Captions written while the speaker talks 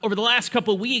Over the last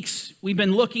couple of weeks, we've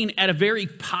been looking at a very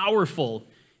powerful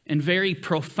and very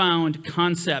profound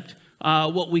concept,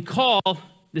 what we call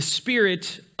the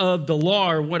spirit of the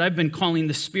law, or what I've been calling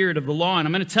the spirit of the law. And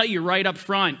I'm going to tell you right up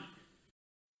front,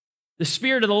 the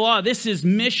spirit of the law, this is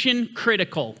mission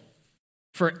critical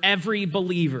for every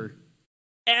believer.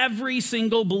 Every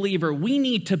single believer. We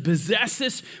need to possess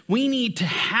this. We need to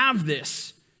have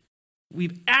this.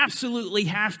 We absolutely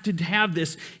have to have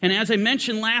this. And as I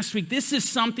mentioned last week, this is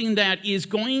something that is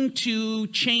going to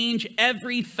change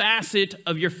every facet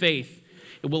of your faith.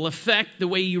 It will affect the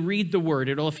way you read the word.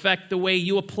 It'll affect the way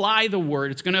you apply the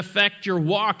word. It's going to affect your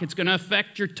walk. It's going to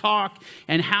affect your talk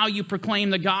and how you proclaim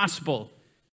the gospel.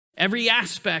 Every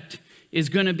aspect is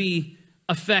going to be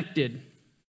affected.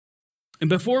 And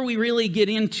before we really get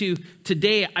into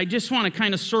today, I just want to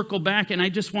kind of circle back, and I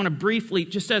just want to briefly,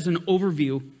 just as an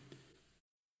overview,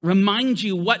 remind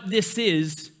you what this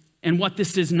is and what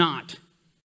this is not.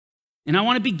 And I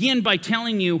want to begin by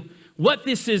telling you what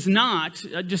this is not.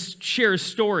 I'll just share a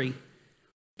story.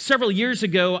 Several years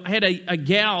ago, I had a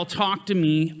gal talk to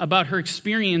me about her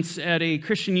experience at a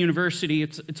Christian university.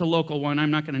 It's a local one.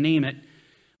 I'm not going to name it,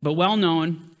 but well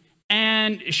known.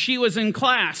 And she was in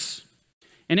class.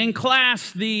 And in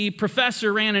class, the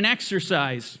professor ran an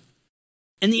exercise.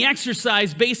 And the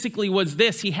exercise basically was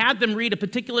this. He had them read a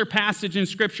particular passage in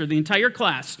Scripture, the entire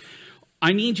class.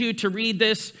 I need you to read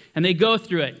this, and they go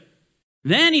through it.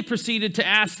 Then he proceeded to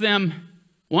ask them,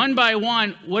 one by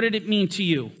one, what did it mean to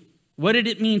you? What did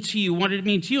it mean to you? What did it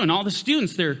mean to you? And all the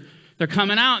students, they're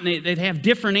coming out, and they'd have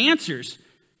different answers.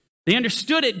 They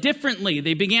understood it differently.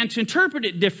 They began to interpret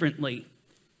it differently.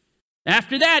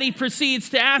 After that, he proceeds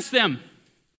to ask them,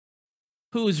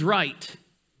 who is right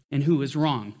and who is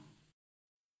wrong?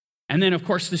 And then, of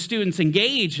course, the students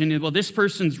engage, and, well, this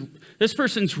person's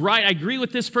right. I agree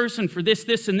with this person for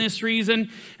this, and this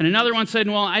reason. And another one said,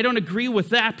 well, I don't agree with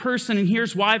that person, and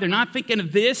here's why. They're not thinking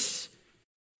of this.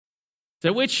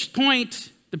 At which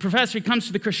point, the professor comes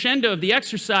to the crescendo of the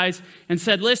exercise and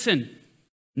said, listen,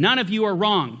 none of you are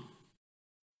wrong.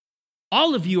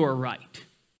 All of you are right.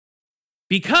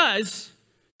 Because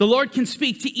the Lord can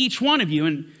speak to each one of you,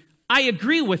 and I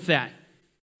agree with that.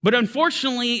 But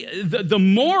unfortunately, the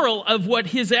moral of what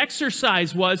his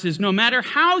exercise was is no matter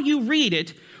how you read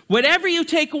it, whatever you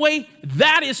take away,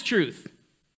 that is truth.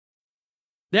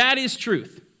 That is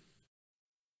truth.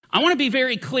 I want to be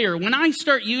very clear. When I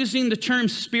start using the term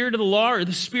spirit of the law or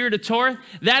the spirit of Torah,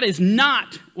 that is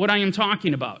not what I am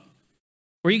talking about.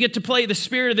 Where you get to play the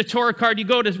spirit of the Torah card, you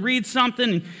go to read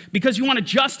something because you want to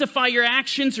justify your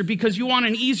actions or because you want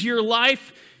an easier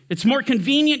life. It's more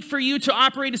convenient for you to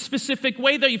operate a specific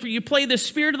way, though. You play the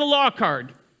spirit of the law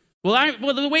card. Well,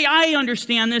 the way I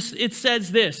understand this, it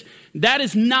says this. That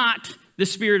is not the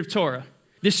spirit of Torah.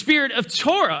 The spirit of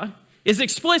Torah is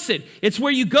explicit. It's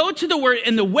where you go to the word,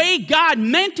 and the way God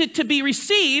meant it to be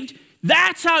received,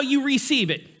 that's how you receive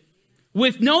it.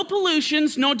 With no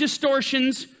pollutions, no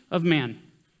distortions of man.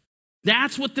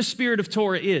 That's what the spirit of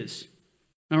Torah is.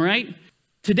 All right?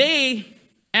 Today,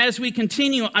 as we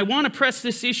continue, I want to press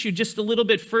this issue just a little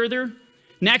bit further.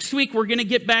 Next week, we're going to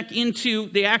get back into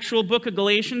the actual book of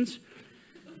Galatians.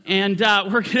 And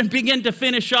we're going to begin to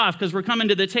finish off because we're coming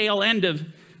to the tail end of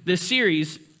this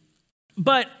series.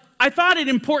 But I thought it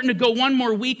important to go one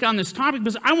more week on this topic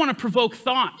because I want to provoke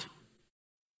thought.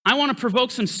 I want to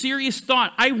provoke some serious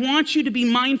thought. I want you to be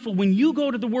mindful when you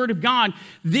go to the Word of God.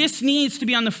 This needs to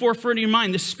be on the forefront of your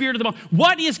mind, the spirit of the law.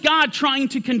 What is God trying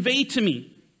to convey to me?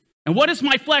 And what is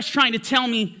my flesh trying to tell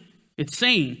me it's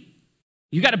saying?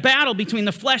 You got a battle between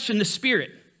the flesh and the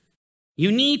spirit.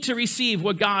 You need to receive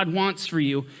what God wants for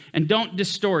you and don't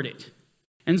distort it.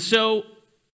 And so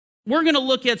we're going to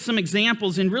look at some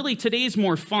examples, and really today's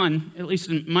more fun, at least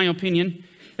in my opinion.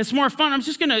 It's more fun.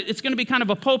 It's going to be kind of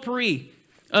a potpourri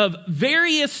of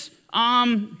various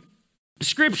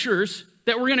scriptures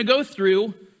that we're going to go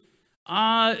through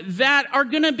that are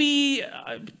going to be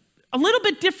a little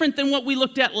bit different than what we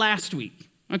looked at last week,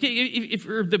 okay, if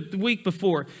the week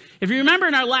before. If you remember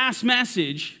in our last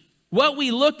message, what we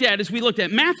looked at is we looked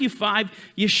at Matthew 5,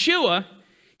 Yeshua.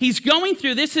 He's going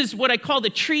through, this is what I call the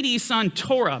treatise on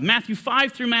Torah, Matthew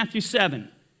 5 through Matthew 7. And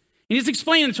he's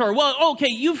explaining the Torah. Well, okay,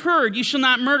 you've heard you shall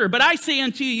not murder, but I say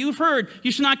unto you, you've heard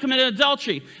you shall not commit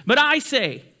adultery, but I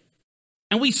say.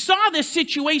 And we saw this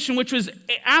situation, which was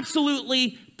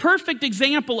absolutely perfect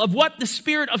example of what the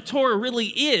spirit of Torah really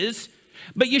is.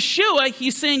 But Yeshua,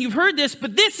 he's saying, you've heard this,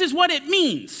 but this is what it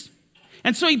means.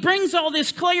 And so he brings all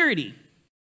this clarity.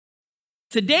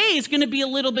 Today is going to be a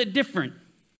little bit different.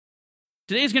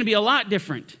 Today is going to be a lot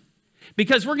different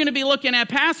because we're going to be looking at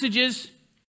passages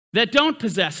that don't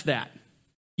possess that.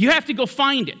 You have to go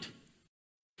find it.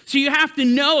 So you have to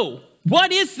know,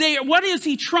 what is there? What is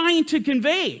he trying to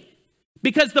convey?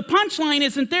 Because the punchline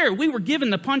isn't there. We were given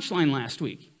the punchline last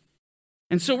week.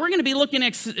 And so we're going to be looking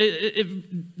at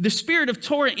the spirit of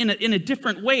Torah in a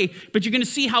different way, but you're going to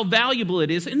see how valuable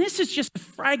it is. And this is just a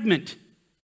fragment.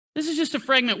 This is just a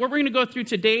fragment. What we're going to go through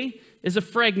today is a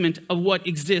fragment of what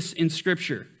exists in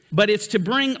Scripture. But it's to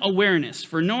bring awareness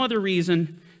for no other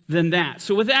reason than that.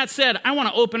 So with that said, I want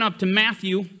to open up to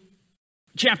Matthew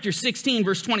chapter 16,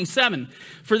 verse 27.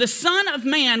 For the Son of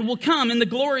Man will come in the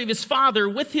glory of his Father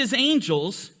with his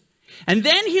angels, and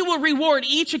then he will reward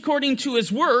each according to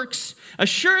his works.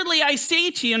 Assuredly, I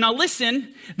say to you, now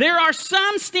listen, there are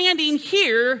some standing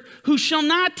here who shall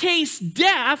not taste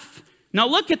death. Now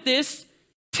look at this,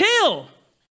 till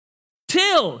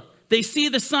they see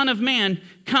the Son of Man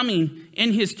coming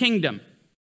in his kingdom.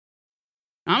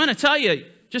 Now, I'm going to tell you,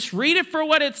 just read it for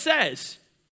what it says.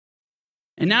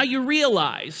 And now you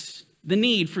realize the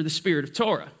need for the spirit of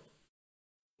Torah.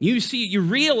 You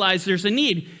realize there's a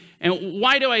need. And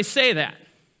why do I say that?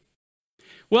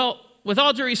 Well, with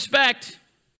all due respect,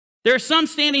 there are some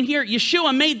standing here.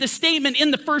 Yeshua made the statement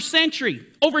in the first century.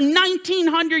 Over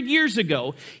 1,900 years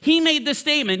ago, he made the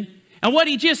statement. And what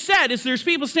he just said is there's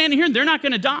people standing here and they're not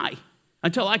going to die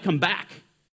until I come back.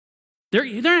 They're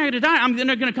not going to die.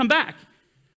 They're going to come back.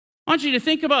 I want you to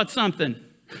think about something.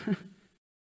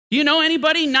 Do you know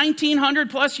anybody 1,900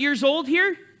 plus years old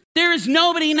here? There is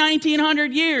nobody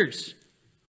 1,900 years.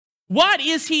 What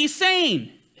is he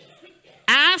saying?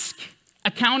 Ask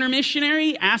a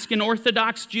counter-missionary, ask an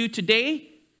Orthodox Jew today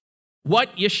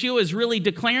what Yeshua is really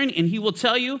declaring, and he will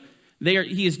tell you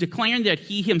he is declaring that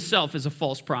he himself is a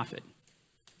false prophet.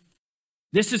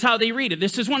 This is how they read it.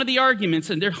 This is one of the arguments,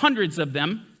 and there are hundreds of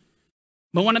them.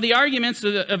 But one of the arguments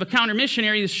of a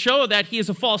counter-missionary to show that he is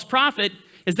a false prophet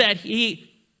is that he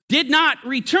did not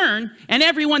return, and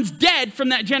everyone's dead from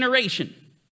that generation.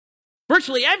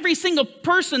 Virtually every single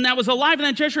person that was alive in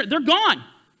that generation, they're gone.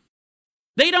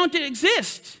 They don't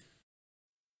exist.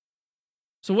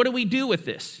 So what do we do with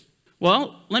this?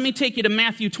 Well, let me take you to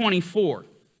Matthew 24.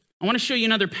 I want to show you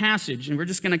another passage, and we're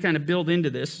just going to kind of build into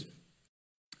this.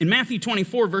 In Matthew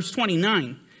 24, verse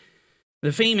 29,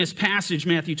 the famous passage,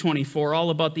 Matthew 24, all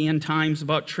about the end times,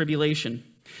 about tribulation.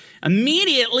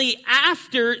 Immediately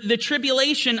after the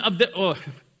tribulation of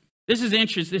this is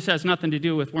interesting. This has nothing to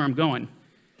do with where I'm going.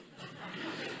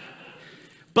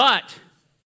 But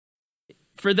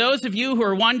for those of you who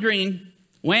are wondering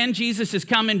when Jesus is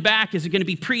coming back, is it going to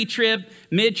be pre-trib,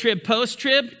 mid-trib,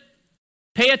 post-trib?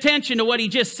 Pay attention to what he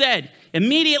just said.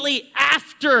 Immediately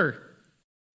after.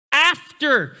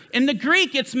 In the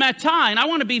Greek, it's meta, and I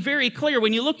want to be very clear.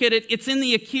 When you look at it, it's in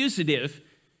the accusative.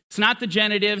 It's not the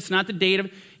genitive, it's not the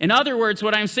dative. In other words,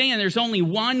 what I'm saying, there's only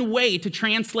one way to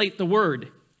translate the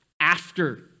word,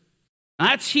 after. Now,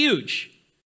 that's huge,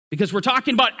 because we're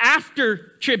talking about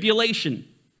after tribulation,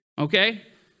 okay?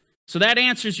 So that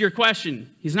answers your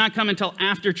question. He's not coming until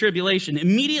after tribulation.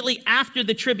 Immediately after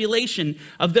the tribulation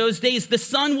of those days, the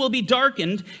sun will be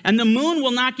darkened and the moon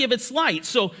will not give its light.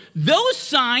 So those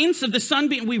signs of the sun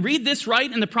being, we read this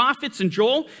right in the prophets and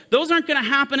Joel, those aren't going to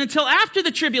happen until after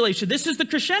the tribulation. This is the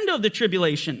crescendo of the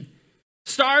tribulation.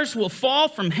 Stars will fall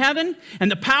from heaven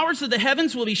and the powers of the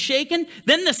heavens will be shaken.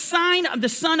 Then the sign of the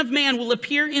Son of Man will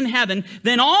appear in heaven.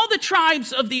 Then all the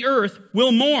tribes of the earth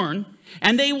will mourn,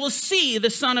 and they will see the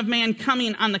Son of Man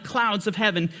coming on the clouds of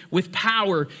heaven with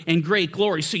power and great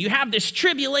glory. So you have this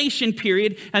tribulation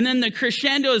period, and then the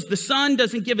crescendo is the sun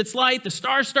doesn't give its light, the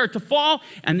stars start to fall,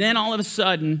 and then all of a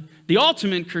sudden, the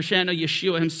ultimate crescendo,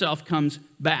 Yeshua himself comes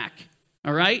back.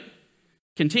 All right?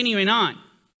 Continuing on.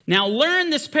 Now learn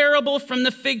this parable from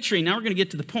the fig tree. Now we're going to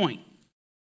get to the point.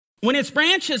 When its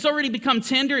branch has already become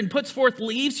tender and puts forth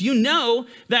leaves, you know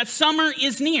that summer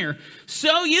is near.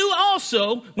 So you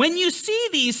also, when you see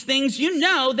these things, you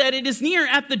know that it is near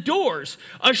at the doors.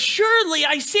 Assuredly,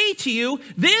 I say to you,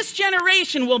 this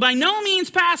generation will by no means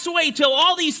pass away till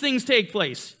all these things take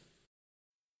place.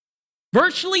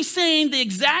 Virtually saying the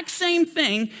exact same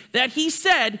thing that he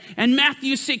said in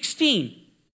Matthew 16.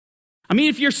 I mean,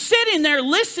 if you're sitting there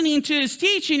listening to his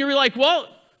teaching, you're like, well,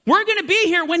 we're going to be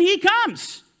here when he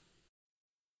comes.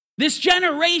 This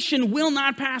generation will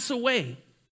not pass away.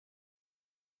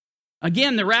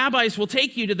 Again, the rabbis will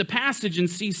take you to the passage and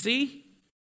see,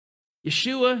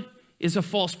 Yeshua is a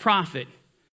false prophet.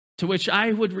 To which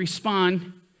I would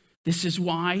respond, this is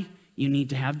why you need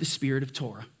to have the spirit of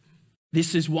Torah.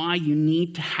 This is why you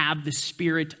need to have the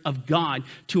Spirit of God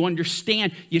to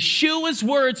understand. Yeshua's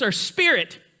words are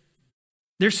spirit.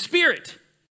 They're spirit.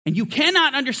 And you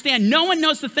cannot understand. No one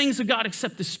knows the things of God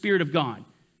except the Spirit of God.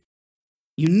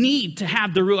 You need to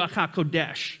have the Ruach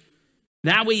HaKodesh.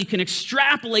 That way you can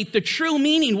extrapolate the true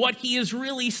meaning, what he is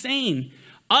really saying.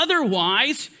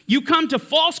 Otherwise, you come to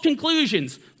false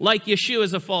conclusions, like Yeshua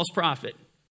is a false prophet,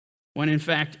 when in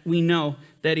fact we know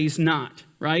that he's not,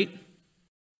 right?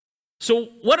 So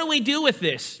what do we do with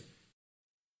this?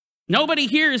 Nobody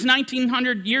here is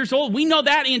 1900 years old. We know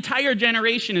that entire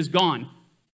generation is gone.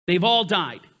 They've all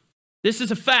died. This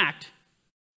is a fact,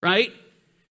 right?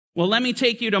 Well, let me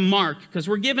take you to Mark, because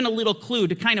we're given a little clue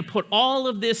to kind of put all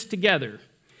of this together.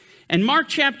 In Mark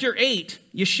chapter 8,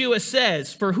 Yeshua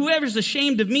says, "For whoever's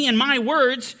ashamed of me and my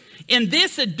words in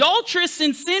this adulterous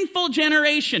and sinful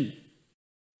generation."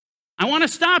 I want to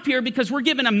stop here because we're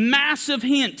given a massive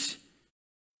hint.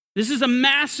 This is a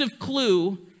massive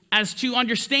clue as to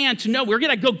understand, to know we're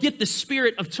going to go get the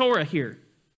spirit of Torah here.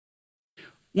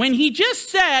 When he just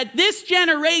said, "This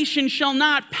generation shall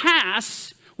not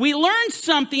pass," we learned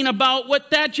something about what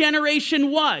that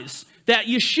generation was, that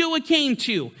Yeshua came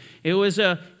to. It was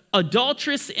a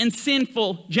adulterous and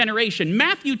sinful generation.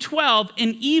 Matthew 12,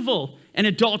 an evil and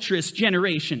adulterous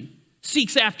generation,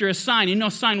 seeks after a sign, and no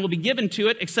sign will be given to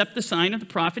it except the sign of the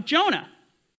prophet Jonah.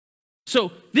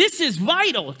 So this is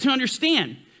vital to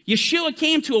understand. Yeshua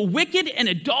came to a wicked and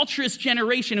adulterous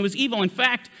generation. It was evil. In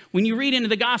fact, when you read into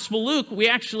the Gospel Luke, we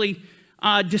actually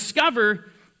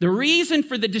discover the reason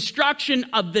for the destruction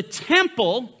of the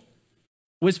temple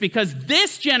was because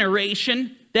this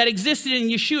generation that existed in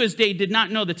Yeshua's day did not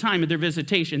know the time of their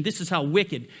visitation. This is how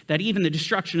wicked that even the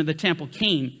destruction of the temple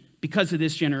came because of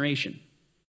this generation.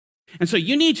 And so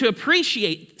you need to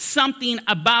appreciate something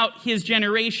about his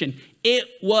generation. It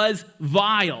was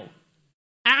vile.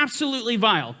 Absolutely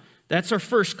vile. That's our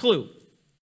first clue.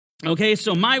 Okay,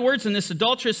 so my words in this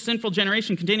adulterous, sinful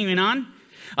generation, continuing on.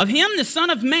 "Of him the Son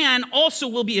of Man also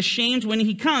will be ashamed when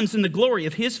he comes in the glory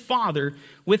of his Father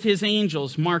with his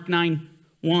angels." Mark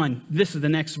 9:1. This is the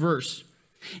next verse.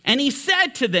 "And he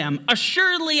said to them,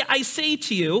 Assuredly I say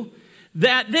to you,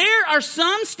 that there are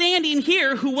some standing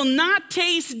here who will not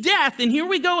taste death," and here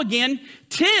we go again,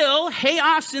 "till,"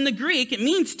 heos in the Greek, it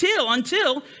means till,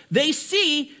 until they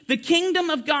see the kingdom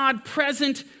of God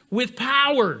present with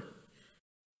power.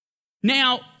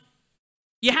 Now,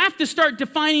 you have to start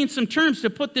defining some terms to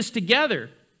put this together.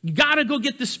 You got to go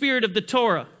get the spirit of the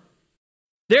Torah.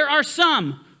 There are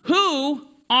some. Who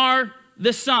are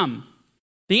the some?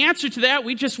 The answer to that,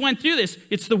 we just went through this.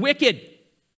 It's the wicked.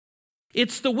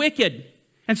 It's the wicked.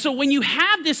 And so when you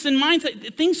have this in mind,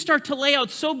 things start to lay out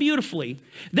so beautifully.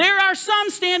 There are some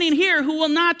standing here who will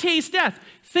not taste death.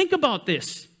 Think about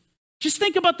this. Just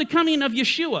think about the coming of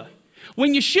Yeshua.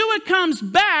 When Yeshua comes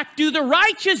back, do the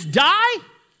righteous die?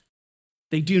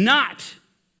 They do not.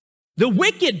 The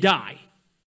wicked die.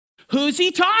 Who's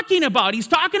he talking about? He's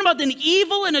talking about an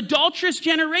evil and adulterous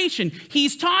generation.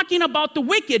 He's talking about the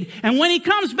wicked. And when he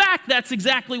comes back, that's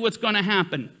exactly what's going to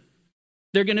happen.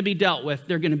 They're going to be dealt with.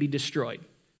 They're going to be destroyed.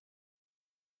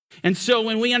 And so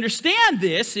when we understand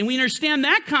this, and we understand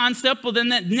that concept, well, then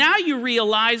now you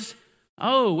realize,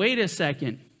 oh, wait a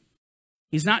second.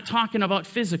 He's not talking about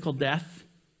physical death.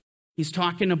 He's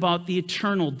talking about the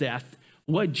eternal death,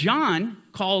 what John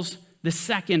calls the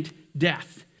second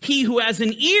death. He who has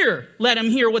an ear, let him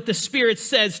hear what the Spirit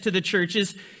says to the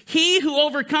churches. He who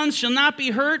overcomes shall not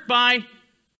be hurt by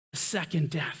the second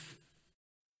death.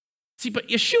 See, but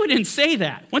Yeshua didn't say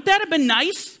that. Wouldn't that have been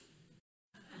nice?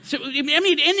 So, I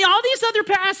mean, in all these other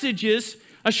passages,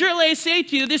 assuredly I say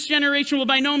to you, this generation will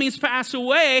by no means pass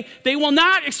away. They will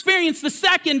not experience the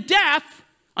second death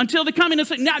until the coming of...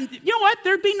 Now, you know what?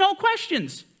 There'd be no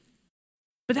questions.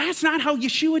 But that's not how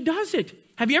Yeshua does it.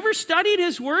 Have you ever studied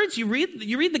his words? You read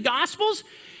the Gospels?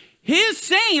 His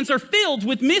sayings are filled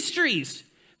with mysteries.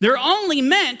 They're only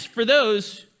meant for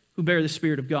those who bear the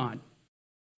Spirit of God.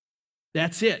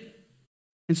 That's it.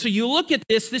 And so you look at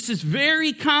this is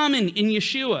very common in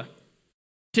Yeshua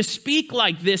to speak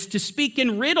like this, to speak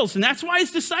in riddles. And that's why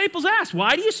his disciples asked,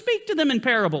 why do you speak to them in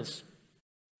parables?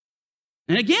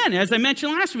 And again, as I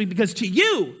mentioned last week, because to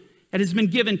you it has been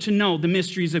given to know the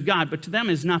mysteries of God, but to them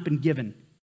it has not been given.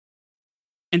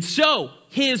 And so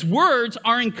his words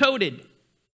are encoded.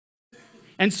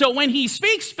 And so when he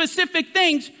speaks specific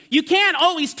things, you can't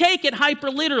always take it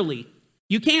hyper-literally.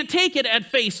 You can't take it at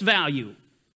face value.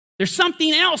 There's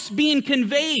something else being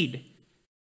conveyed.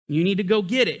 You need to go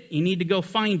get it. You need to go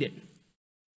find it.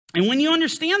 And when you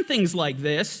understand things like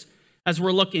this, as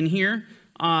we're looking here,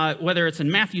 whether it's in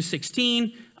Matthew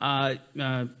 16,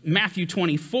 Matthew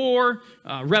 24,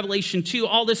 Revelation 2,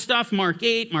 all this stuff, Mark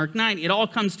 8, Mark 9, it all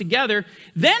comes together.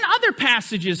 Then other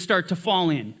passages start to fall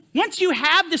in. Once you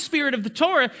have the spirit of the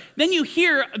Torah, then you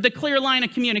hear the clear line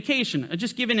of communication. I'll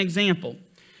just give an example.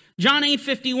 John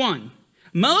 8:51.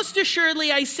 Most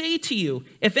assuredly I say to you,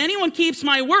 if anyone keeps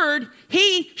my word,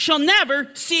 he shall never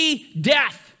see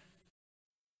death.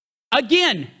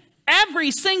 Again, every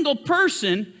single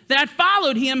person that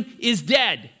followed him is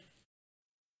dead.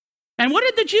 And what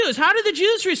did the Jews? How did the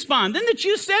Jews respond? Then the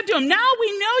Jews said to him, now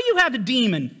we know you have a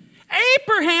demon.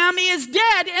 Abraham is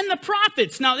dead and the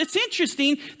prophets. Now, it's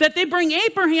interesting that they bring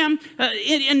Abraham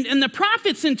and the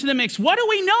prophets into the mix. What do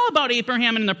we know about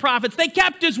Abraham and the prophets? They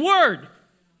kept his word.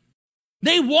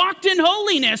 They walked in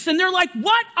holiness. And they're like,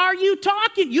 what are you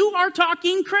talking? You are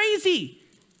talking crazy.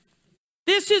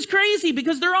 This is crazy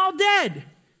because they're all dead.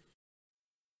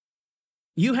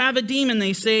 You have a demon,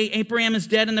 they say. Abraham is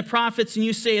dead and the prophets. And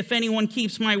you say, if anyone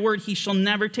keeps my word, he shall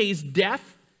never taste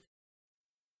death.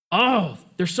 Oh,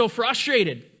 they're so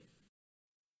frustrated.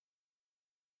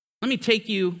 Let me take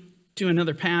you to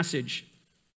another passage.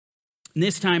 And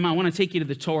this time, I want to take you to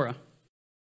the Torah.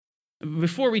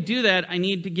 Before we do that, I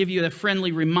need to give you a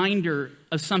friendly reminder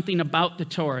of something about the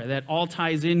Torah that all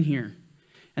ties in here.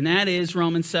 And that is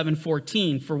Romans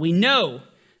 7:14. For we know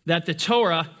that the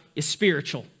Torah is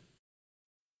spiritual.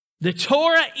 The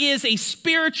Torah is a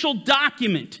spiritual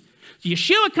document.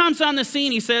 Yeshua comes on the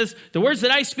scene. He says, the words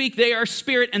that I speak, they are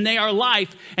spirit and they are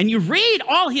life. And you read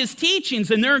all his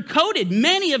teachings and they're encoded.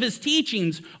 Many of his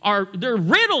teachings they're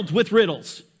riddled with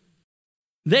riddles.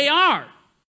 They are.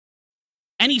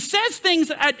 And he says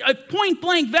things at a point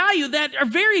blank value that are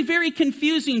very, very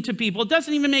confusing to people. It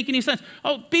doesn't even make any sense.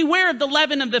 Oh, beware of the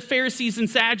leaven of the Pharisees and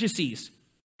Sadducees.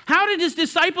 How did his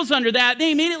disciples under that?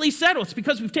 They immediately said, well, it's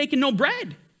because we've taken no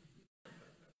bread.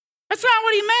 That's not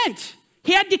what he meant.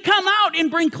 He had to come out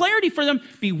and bring clarity for them.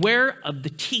 Beware of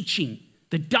the teaching,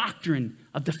 the doctrine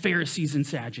of the Pharisees and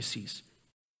Sadducees,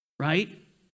 right?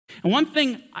 And one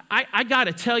thing I got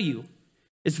to tell you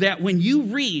is that when you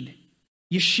read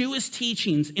Yeshua's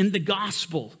teachings in the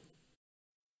gospel,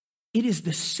 it is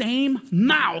the same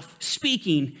mouth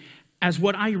speaking as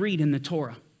what I read in the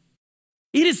Torah.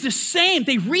 It is the same.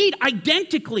 They read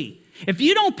identically. If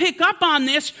you don't pick up on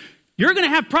this, you're going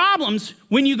to have problems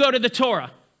when you go to the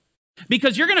Torah.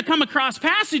 Because you're going to come across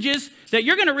passages that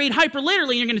you're going to read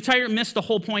hyperliterally, and you're going to miss the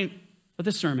whole point of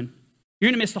the sermon. You're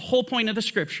going to miss the whole point of the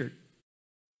scripture.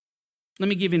 Let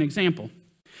me give you an example.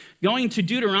 Going to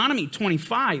Deuteronomy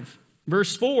 25,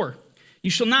 verse 4.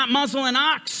 You shall not muzzle an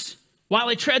ox while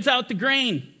it treads out the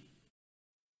grain.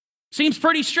 Seems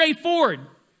pretty straightforward.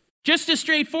 Just as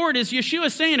straightforward as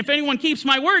Yeshua saying, if anyone keeps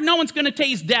my word, no one's going to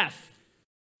taste death.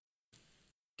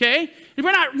 Okay? And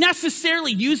we're not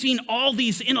necessarily using all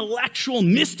these intellectual,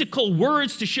 mystical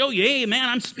words to show you, hey, man,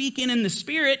 I'm speaking in the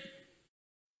Spirit.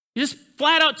 You're just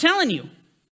flat out telling you,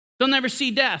 they'll never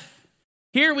see death.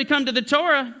 Here we come to the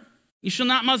Torah. You shall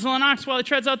not muzzle an ox while it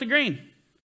treads out the grain.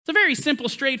 It's a very simple,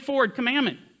 straightforward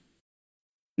commandment.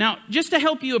 Now, just to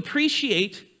help you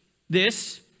appreciate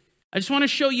this, I just want to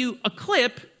show you a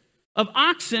clip of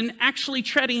oxen actually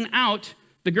treading out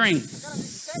the grain.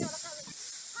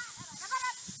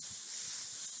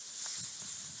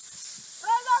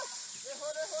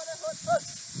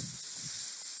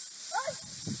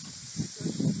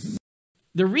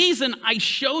 The reason I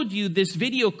showed you this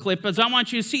video clip is I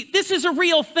want you to see this is a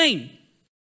real thing.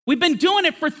 We've been doing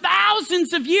it for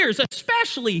thousands of years,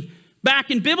 especially back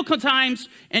in biblical times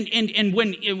and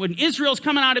when Israel's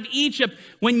coming out of Egypt.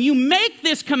 When you make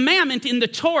this commandment in the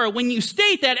Torah, when you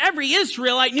state that, every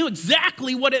Israelite knew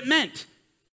exactly what it meant.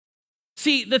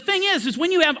 See, the thing is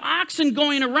when you have oxen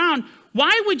going around,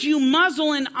 why would you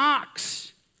muzzle an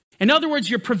ox? In other words,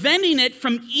 you're preventing it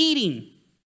from eating.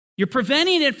 You're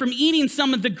preventing it from eating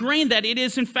some of the grain that it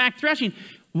is in fact threshing.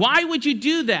 Why would you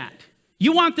do that?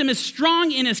 You want them as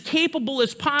strong and as capable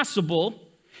as possible.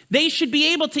 They should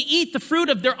be able to eat the fruit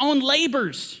of their own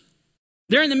labors.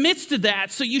 They're in the midst of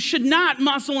that, so you should not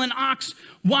muzzle an ox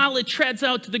while it treads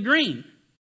out the grain.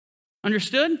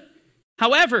 Understood?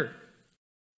 However,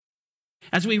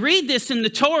 as we read this in the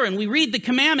Torah and we read the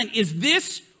commandment, is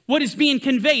this what is being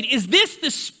conveyed? Is this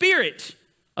the spirit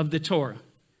of the Torah?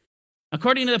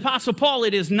 According to the Apostle Paul,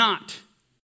 it is not.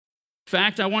 In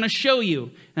fact, I want to show you,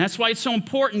 and that's why it's so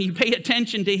important you pay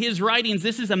attention to his writings.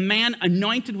 This is a man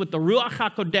anointed with the Ruach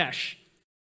HaKodesh.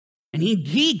 And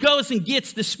he goes and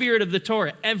gets the spirit of the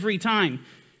Torah every time.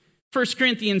 1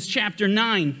 Corinthians chapter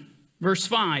 9, verse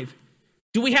 5.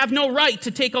 Do we have no right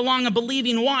to take along a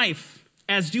believing wife,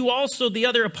 as do also the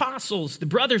other apostles, the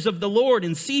brothers of the Lord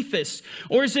and Cephas?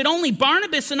 Or is it only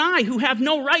Barnabas and I who have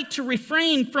no right to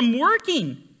refrain from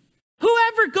working?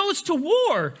 Whoever goes to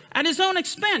war at his own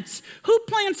expense, who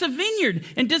plants a vineyard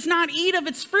and does not eat of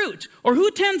its fruit, or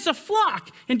who tends a flock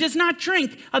and does not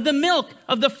drink of the milk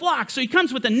of the flock. So he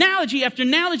comes with analogy after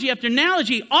analogy after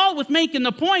analogy, all with making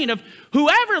the point of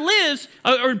whoever lives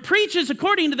or preaches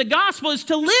according to the gospel is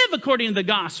to live according to the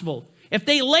gospel. If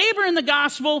they labor in the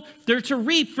gospel, they're to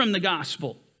reap from the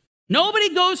gospel.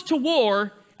 Nobody goes to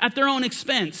war at their own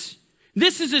expense.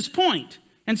 This is his point.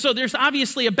 And so there's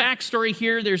obviously a backstory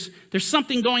here. There's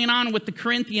something going on with the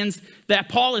Corinthians that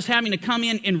Paul is having to come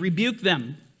in and rebuke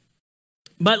them.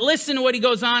 But listen to what he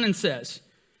goes on and says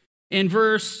in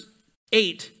verse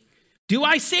 8. Do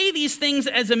I say these things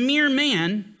as a mere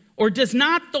man, or does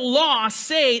not the law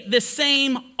say the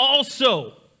same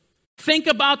also? Think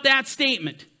about that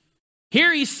statement.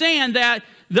 Here he's saying that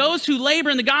those who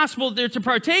labor in the gospel, they're to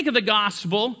partake of the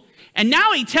gospel. And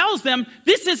now he tells them,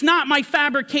 this is not my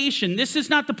fabrication. This is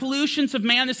not the pollutions of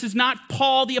man. This is not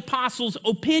Paul the apostle's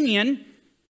opinion.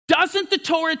 Doesn't the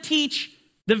Torah teach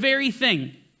the very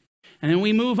thing? And then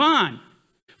we move on.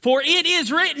 For it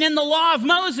is written in the law of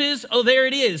Moses, oh, there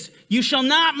it is, you shall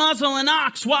not muzzle an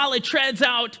ox while it treads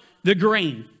out the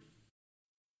grain.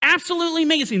 Absolutely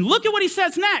amazing. Look at what he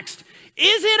says next.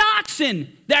 Is it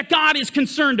oxen that God is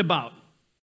concerned about?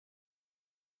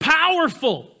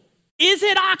 Powerful. Is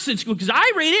it oxen? Because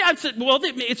I read it, I said, well,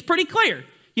 it's pretty clear.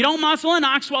 You don't muzzle an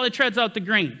ox while it treads out the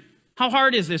grain. How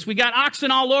hard is this? We got oxen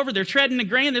all over. They're treading the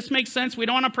grain. This makes sense. We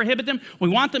don't want to prohibit them. We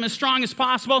want them as strong as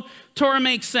possible. Torah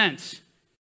makes sense.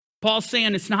 Paul's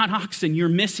saying it's not oxen. You're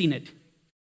missing it.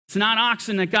 It's not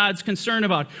oxen that God's concerned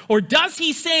about. Or does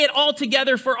he say it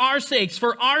altogether for our sakes?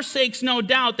 For our sakes, no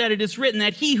doubt, that it is written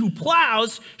that he who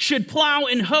plows should plow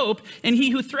in hope, and he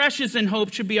who threshes in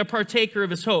hope should be a partaker of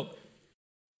his hope.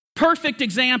 Perfect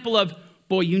example of,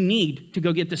 boy, you need to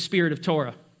go get the spirit of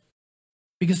Torah.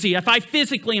 Because see, if I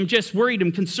physically am just worried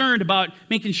and concerned about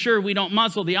making sure we don't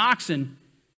muzzle the oxen,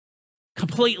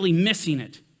 completely missing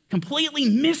it. Completely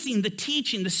missing the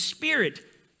teaching, the spirit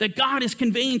that God is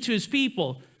conveying to his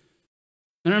people.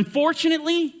 And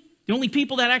unfortunately, the only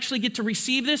people that actually get to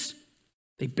receive this,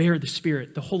 they bear the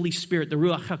Spirit, the Holy Spirit, the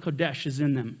Ruach HaKodesh is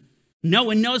in them. No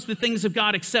one knows the things of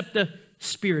God except the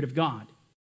Spirit of God.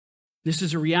 This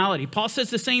is a reality. Paul says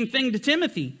the same thing to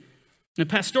Timothy. In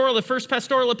the first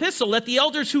pastoral epistle, let the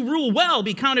elders who rule well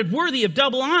be counted worthy of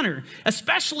double honor,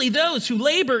 especially those who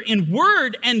labor in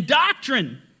word and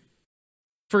doctrine.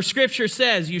 For Scripture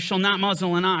says, you shall not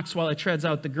muzzle an ox while it treads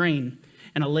out the grain,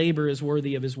 and a laborer is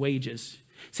worthy of his wages.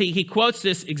 See, he quotes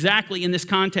this exactly in this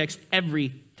context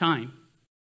every time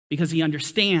because he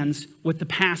understands what the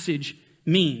passage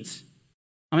means.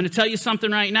 I'm going to tell you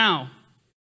something right now.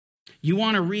 You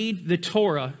want to read the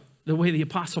Torah the way the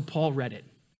Apostle Paul read it.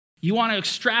 You want to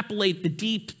extrapolate the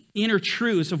deep inner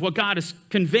truths of what God is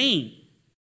conveying.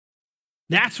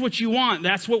 That's what you want.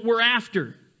 That's what we're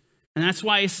after. And that's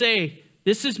why I say,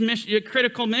 this is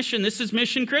critical mission. This is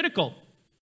mission critical.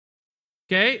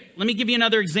 Okay, let me give you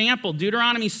another example.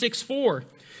 Deuteronomy 6:4.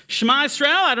 Shema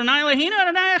Yisrael, Adonai Eloheinu,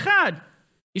 Adonai Echad.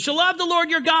 You shall love the Lord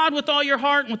your God with all your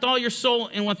heart and with all your soul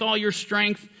and with all your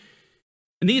strength.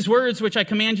 And these words which I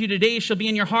command you today shall be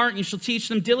in your heart, and you shall teach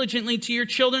them diligently to your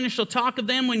children, and shall talk of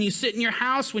them when you sit in your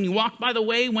house, when you walk by the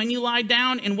way, when you lie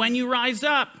down, and when you rise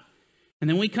up. And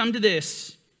then we come to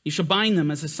this. You shall bind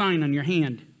them as a sign on your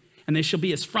hand, and they shall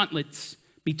be as frontlets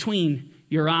between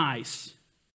your eyes.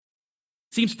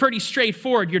 Seems pretty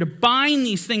straightforward. You're to bind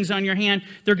these things on your hand.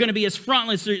 They're going to be as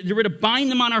frontlets. We're to bind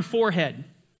them on our forehead.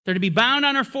 They're to be bound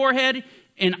on our forehead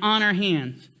and on our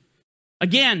hands.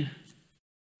 Again,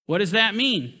 what does that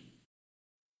mean?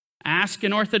 Ask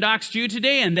an Orthodox Jew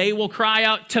today, and they will cry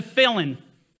out tefillin.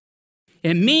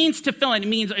 It means tefillin. It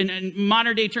means, in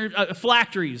modern day terms,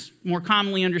 phylacteries, more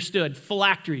commonly understood,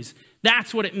 phylacteries.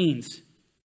 That's what it means.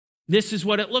 This is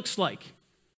what it looks like.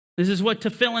 This is what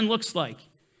tefillin looks like.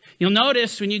 You'll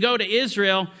notice when you go to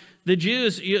Israel, the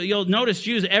Jews, you'll notice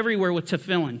Jews everywhere with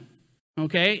tefillin,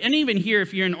 okay? And even here,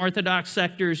 if you're in Orthodox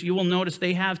sectors, you will notice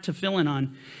they have tefillin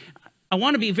on. I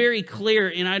want to be very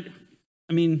clear, and I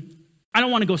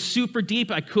don't want to go super deep.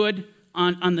 I could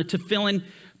on the tefillin,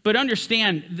 but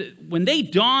understand, when they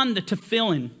don the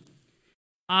tefillin,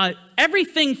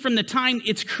 everything from the time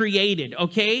it's created,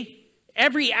 okay?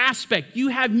 Every aspect, you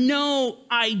have no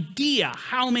idea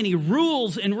how many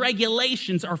rules and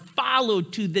regulations are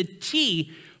followed to the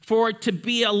T for it to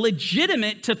be a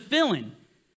legitimate tefillin.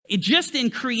 Just in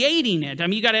creating it,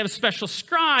 you got to have a special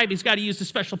scribe. He's got to use a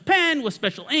special pen with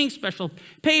special ink, special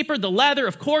paper, the leather.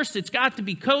 Of course, it's got to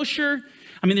be kosher.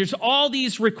 There's all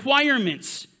these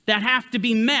requirements that have to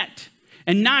be met.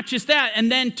 And not just that,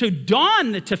 and then to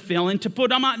don the tefillin, to put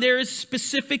them on, there is a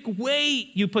specific way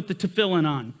you put the tefillin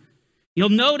on. You'll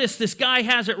notice this guy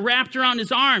has it wrapped around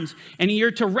his arms, and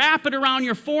you're to wrap it around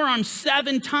your forearm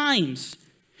 7 times.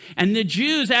 And the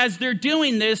Jews, as they're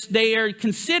doing this, they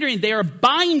are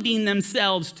binding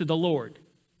themselves to the Lord.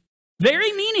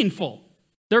 Very meaningful.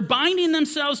 They're binding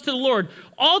themselves to the Lord.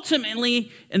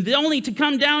 Ultimately, and they'll need to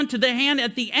come down to the hand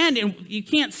at the end, and you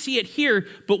can't see it here,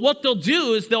 but what they'll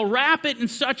do is they'll wrap it in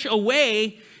such a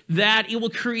way that it will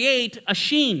create a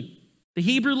sheen. The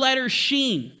Hebrew letter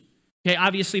sheen. Okay,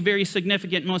 obviously very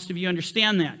significant. Most of you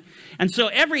understand that. And so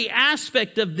every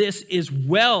aspect of this is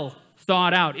well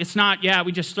thought out. It's not,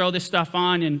 we just throw this stuff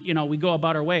on and, we go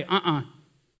about our way.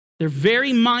 They're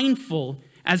very mindful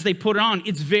as they put it on.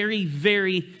 It's very,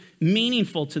 very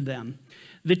meaningful to them.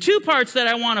 The 2 parts that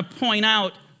I want to point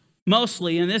out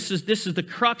mostly, and this is the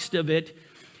crux of it,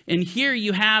 and here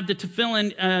you have the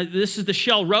tefillin, this is the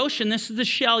shel rosh, and this is the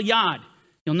shel yad.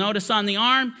 You'll notice on the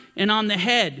arm and on the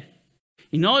head.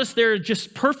 You notice they're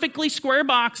just perfectly square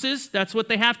boxes. That's what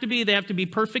they have to be. They have to be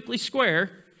perfectly square.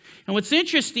 And what's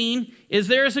interesting is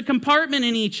there's a compartment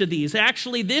in each of these.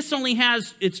 Actually, this only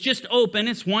has, it's just open.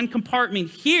 It's one compartment.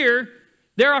 Here,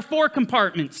 there are 4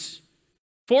 compartments.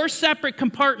 4 separate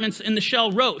compartments in the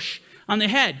shel rosh on the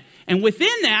head. And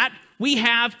within that, we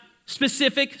have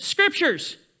specific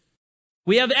scriptures.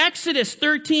 We have Exodus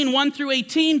 13, 1 through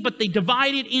 18, but they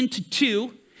divide it into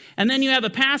 2. And then you have a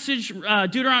passage,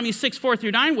 Deuteronomy 6, 4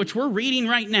 through 9, which we're reading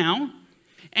right now.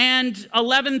 And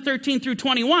 11, 13 through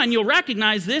 21, you'll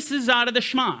recognize this is out of the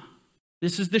Shema.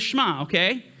 This is the Shema,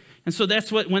 okay? And so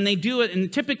that's what, when they do it,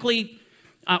 and typically,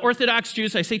 Orthodox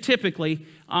Jews, I say typically,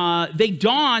 they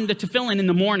don the tefillin in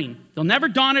the morning. They'll never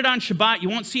don it on Shabbat. You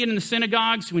won't see it in the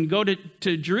synagogues. When you go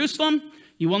to Jerusalem,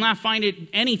 you will not find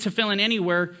any tefillin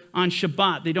anywhere on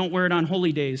Shabbat. They don't wear it on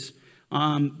holy days.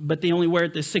 But they only wear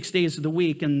it the 6 days of the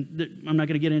week, and I'm not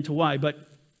going to get into why. But,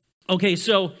 okay,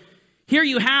 so here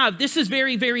you have, this is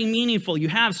very, very meaningful. You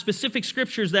have specific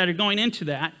scriptures that are going into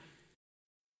that.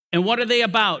 And what are they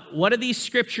about? What are these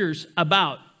scriptures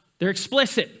about? They're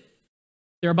explicit.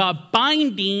 They're about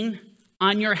binding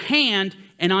on your hand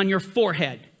and on your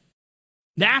forehead.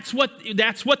 That's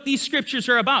what these scriptures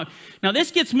are about. Now,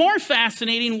 this gets more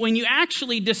fascinating when you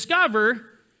actually discover,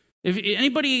 if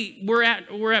anybody were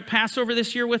at Passover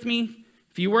this year with me,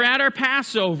 if you were at our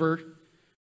Passover,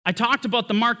 I talked about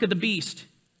the mark of the beast.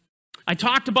 I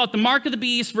talked about the mark of the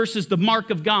beast versus the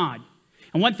mark of God.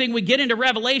 And one thing we get into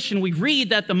Revelation, we read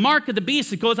that the mark of the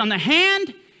beast, it goes on the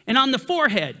hand and on the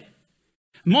forehead.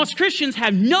 Most Christians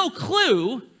have no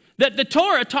clue that the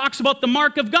Torah talks about the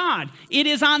mark of God. It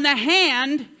is on the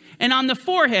hand and on the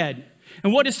forehead.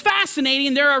 And what is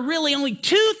fascinating, there are really only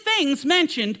 2 things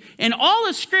mentioned in all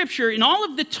of Scripture, in all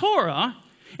of the Torah,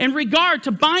 in regard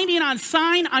to binding on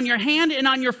sign on your hand and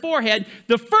on your forehead.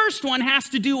 The first one has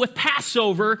to do with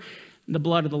Passover, the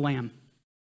blood of the Lamb.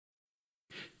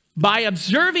 By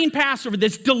observing Passover,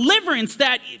 this deliverance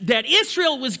that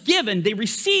Israel was given, they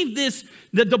received this,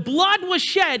 the blood was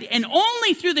shed, and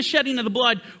only through the shedding of the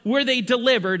blood were they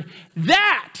delivered.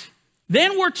 That,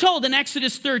 then we're told in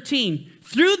Exodus 13,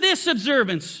 through this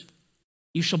observance,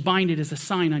 you shall bind it as a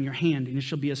sign on your hand, and it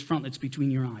shall be as frontlets between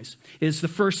your eyes. It is the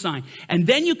first sign. And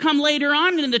then you come later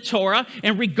on in the Torah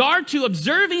in regard to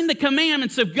observing the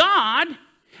commandments of God,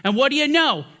 and what do you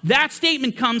know? That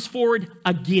statement comes forward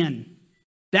again.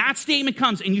 That statement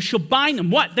comes, and you shall bind them.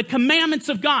 What? The commandments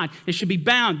of God. They should be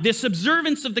bound. This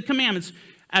observance of the commandments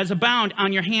as a bound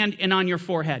on your hand and on your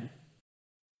forehead.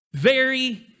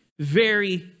 Very,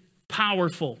 very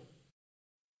powerful.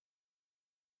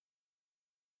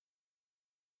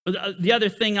 The other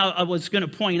thing I was going to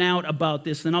point out about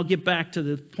this, and I'll get back to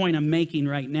the point I'm making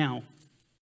right now.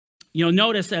 You'll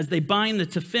notice as they bind the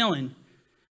tefillin,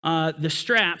 the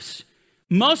straps,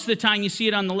 most of the time you see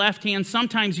it on the left hand.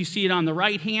 Sometimes you see it on the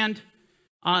right hand.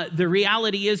 The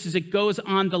reality is it goes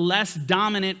on the less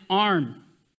dominant arm.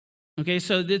 Okay,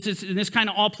 so this kind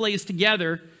of all plays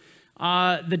together.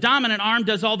 The dominant arm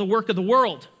does all the work of the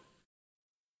world.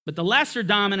 But the lesser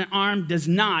dominant arm does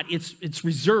not. It's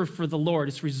reserved for the Lord.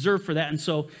 It's reserved for that. And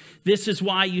so this is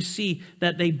why you see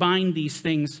that they bind these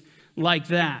things like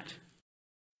that.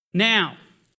 Now,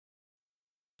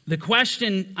 the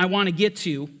question I want to get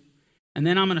to, and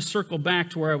then I'm going to circle back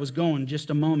to where I was going just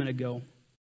a moment ago.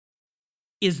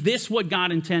 Is this what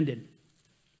God intended?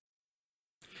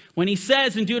 When he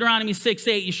says in Deuteronomy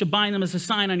 6:8, you shall bind them as a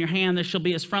sign on your hand, there shall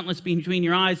be as frontlets between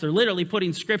your eyes. They're literally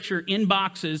putting scripture in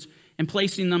boxes and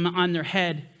placing them on their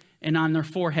head and on their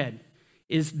forehead.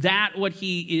 Is that what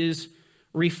he is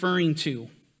referring to?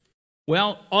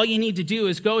 Well, all you need to do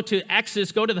is go to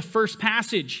Exodus, go to the first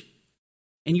passage,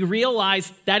 and you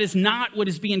realize that is not what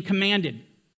is being commanded.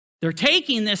 They're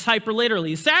taking this hyperliterally.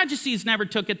 The Sadducees never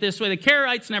took it this way. The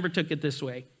Karaites never took it this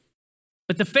way.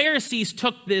 But the Pharisees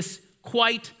took this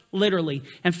quite literally.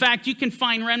 In fact, you can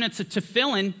find remnants of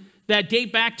tefillin that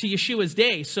date back to Yeshua's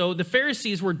day. So the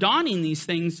Pharisees were donning these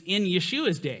things in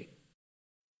Yeshua's day.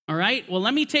 All right? Well,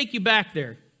 let me take you back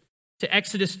there to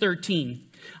Exodus 13.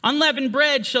 Unleavened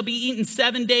bread shall be eaten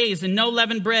 7 days, and no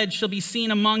leavened bread shall be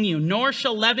seen among you, nor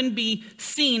shall leaven be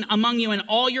seen among you in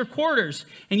all your quarters.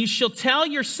 And you shall tell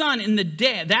your son in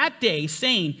that day,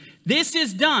 saying, this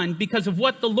is done because of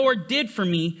what the Lord did for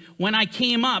me when I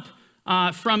came up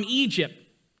from Egypt.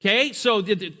 Okay, so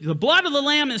the blood of the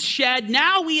lamb is shed.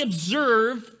 Now we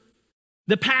observe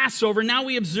the Passover. Now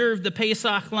we observe the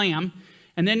Pesach lamb.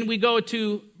 And then we go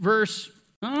to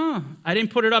I didn't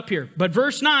put it up here, but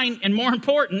verse 9, and more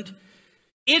important,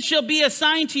 it shall be a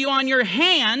sign to you on your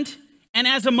hand and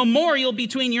as a memorial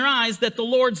between your eyes that the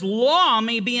Lord's law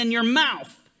may be in your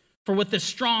mouth. For with a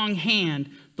strong hand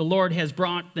the Lord has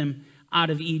brought them out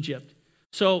of Egypt.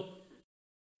 So,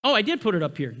 I did put it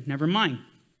up here. Never mind.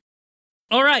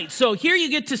 All right, so here you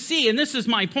get to see, and this is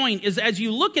my point, is as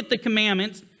you look at the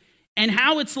commandments and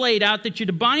how it's laid out that you're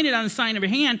to bind it on the sign of your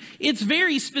hand, it's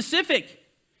very specific.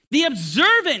 The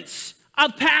observance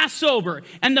of Passover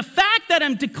and the fact that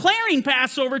I'm declaring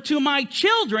Passover to my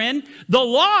children, the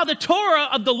law, the Torah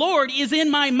of the Lord is in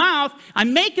my mouth.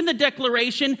 I'm making the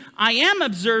declaration. I am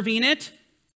observing it.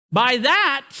 By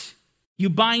that, you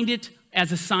bind it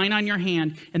as a sign on your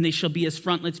hand, and they shall be as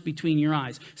frontlets between your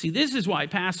eyes. See, this is why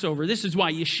Passover, this is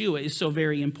why Yeshua is so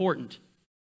very important,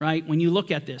 right? When you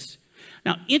look at this.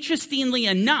 Now, interestingly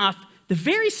enough, the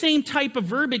very same type of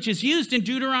verbiage is used in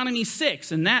Deuteronomy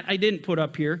 6, and that I didn't put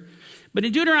up here. But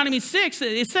in Deuteronomy 6,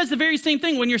 it says the very same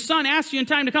thing. When your son asks you in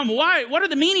time to come, what are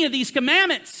the meaning of these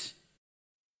commandments?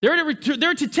 They're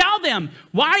to tell them.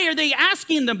 Why are they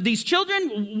asking them, these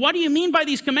children, what do you mean by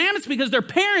these commandments? Because their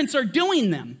parents are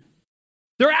doing them.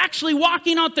 They're actually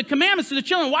walking out the commandments to the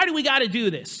children. Why do we got to do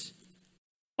this?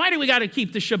 Why do we got to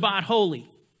keep the Shabbat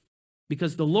holy?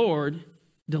 Because the Lord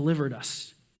delivered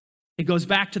us. It goes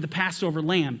back to the Passover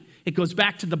lamb. It goes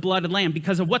back to the blood of the lamb.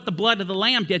 Because of what the blood of the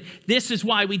lamb did, this is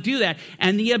why we do that.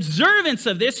 And the observance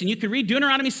of this, and you can read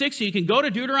Deuteronomy 6, or you can go to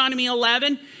Deuteronomy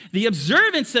 11. The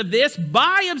observance of this,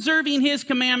 by observing his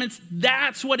commandments,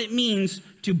 that's what it means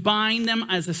to bind them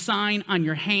as a sign on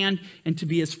your hand and to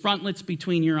be as frontlets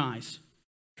between your eyes.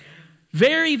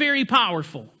 Very, very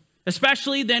powerful.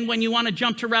 Especially then when you want to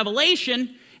jump to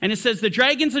Revelation, and it says, the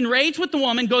dragon's enraged with the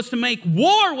woman, goes to make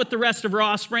war with the rest of her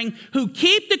offspring, who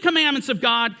keep the commandments of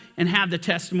God and have the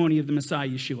testimony of the Messiah,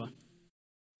 Yeshua.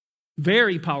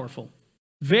 Very powerful.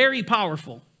 Very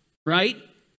powerful, right?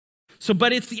 So,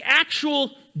 but it's the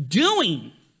actual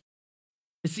doing.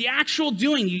 It's the actual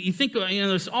doing. You think,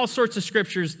 there's all sorts of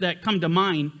scriptures that come to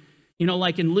mind.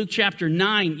 Like in Luke chapter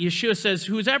 9, Yeshua says,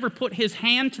 who's ever put his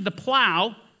hand to the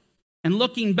plow and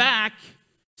looking back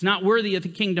is not worthy of the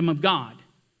kingdom of God.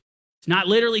 It's not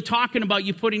literally talking about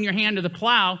you putting your hand to the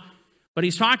plow, but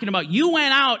he's talking about you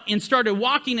went out and started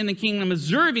walking in the kingdom,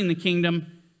 observing the kingdom,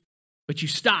 but you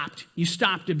stopped. You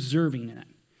stopped observing it.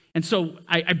 And so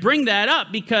I bring that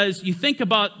up because you think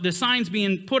about the signs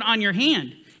being put on your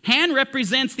hand. Hand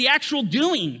represents the actual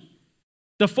doing.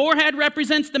 The forehead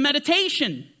represents the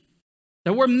meditation.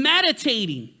 That we're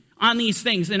meditating on these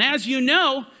things. And as you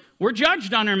know, we're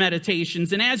judged on our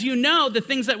meditations. And as you know, the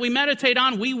things that we meditate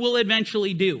on, we will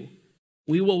eventually do.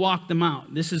 We will walk them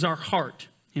out. This is our heart.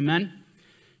 Amen?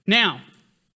 Now,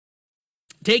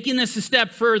 taking this a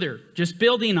step further, just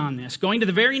building on this, going to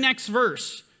the very next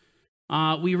verse,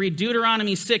 we read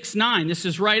Deuteronomy 6:9. This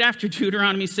is right after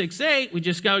Deuteronomy 6:8. We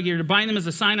just got to bind them as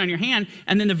a sign on your hand.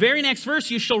 And then the very next verse,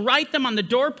 you shall write them on the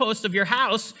doorpost of your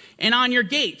house and on your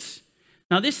gates.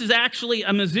 Now, this is actually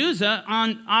a mezuzah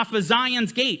off of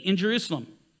Zion's gate in Jerusalem.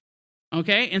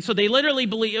 Okay, and so they literally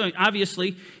believe,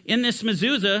 obviously, in this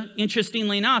mezuzah,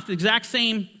 interestingly enough, the exact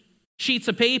same sheets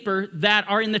of paper that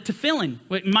are in the tefillin,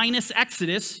 minus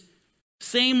Exodus,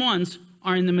 same ones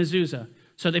are in the mezuzah.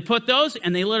 So they put those,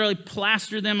 and they literally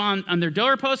plaster them on their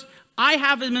doorpost. I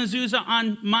have a mezuzah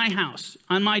on my house,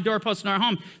 on my doorpost in our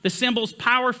home. The symbol's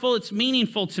powerful, it's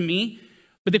meaningful to me.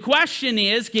 But the question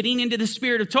is, getting into the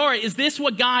spirit of Torah, is this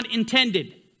what God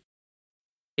intended?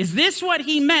 Is this what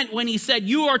he meant when he said,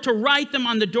 you are to write them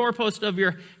on the doorpost of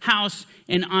your house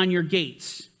and on your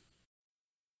gates?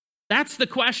 That's the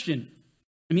question.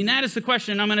 That is the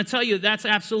question. And I'm going to tell you that's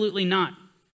absolutely not.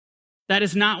 That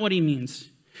is not what he means.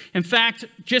 In fact,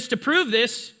 just to prove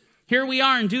this, Here we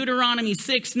are in Deuteronomy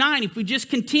 6:9. If we just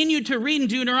continue to read in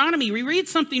Deuteronomy, we read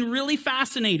something really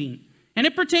fascinating, and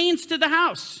it pertains to the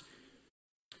house.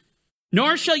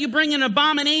 Nor shall you bring an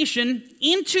abomination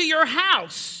into your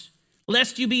house,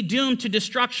 lest you be doomed to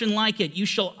destruction like it. You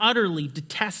shall utterly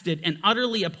detest it and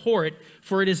utterly abhor it,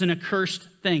 for it is an accursed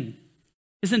thing.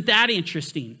 Isn't that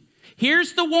interesting?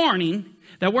 Here's the warning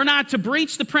that we're not to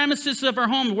breach the premises of our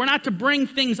home. We're not to bring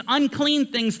things,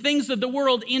 unclean things, things of the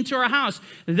world into our house.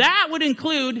 That would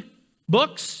include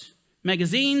books,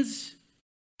 magazines,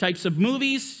 types of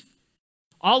movies,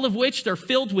 all of which are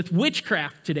filled with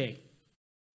witchcraft today.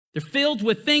 They're filled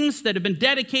with things that have been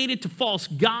dedicated to false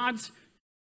gods.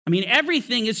 I mean,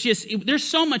 everything is just, there's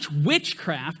so much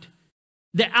witchcraft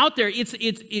that out there,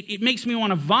 it makes me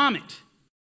want to vomit.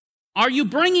 Are you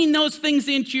bringing those things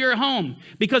into your home?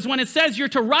 Because when it says you're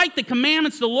to write the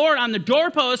commandments of the Lord on the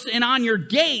doorposts and on your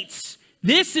gates,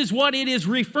 this is what it is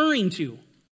referring to.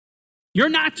 You're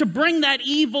not to bring that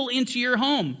evil into your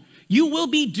home. You will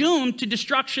be doomed to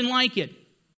destruction like it.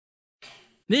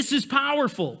 This is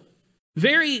powerful,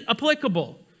 very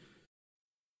applicable.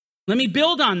 Let me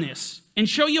build on this and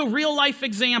show you a real life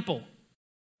example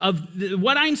of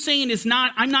what I'm saying is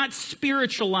not, I'm not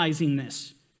spiritualizing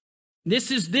this.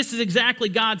 This is exactly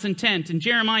God's intent. In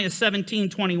Jeremiah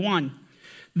 17:21,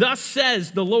 thus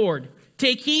says the Lord,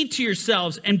 take heed to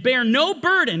yourselves and bear no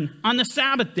burden on the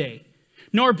Sabbath day,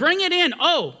 nor bring it in,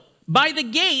 by the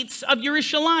gates of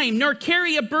Jerusalem, nor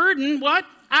carry a burden, what?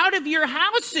 Out of your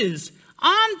houses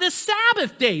on the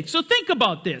Sabbath day. So think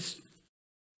about this.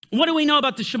 What do we know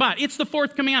about the Shabbat? It's the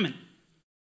fourth commandment.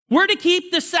 We're to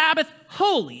keep the Sabbath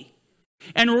holy.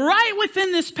 And right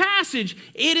within this passage,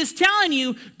 it is telling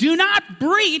you, do not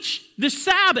breach the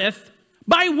Sabbath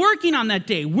by working on that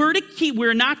day.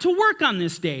 We're not to work on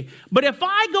this day. But if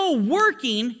I go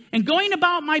working and going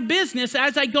about my business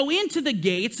as I go into the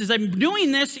gates, as I'm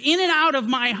doing this in and out of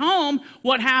my home,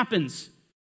 what happens?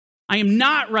 I am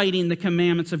not writing the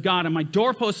commandments of God on my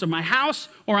doorposts of my house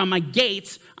or on my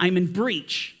gates. I'm in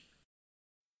breach.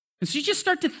 And so you just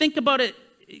start to think about it.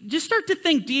 Just start to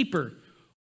think deeper.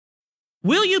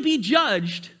 Will you be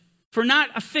judged for not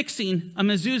affixing a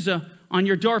mezuzah on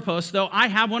your doorpost, though I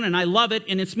have one and I love it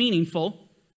and it's meaningful?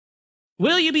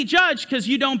 Will you be judged because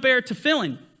you don't bear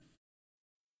tefillin?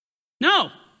 No.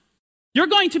 You're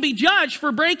going to be judged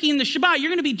for breaking the Shabbat.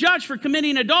 You're going to be judged for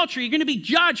committing adultery. You're going to be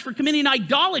judged for committing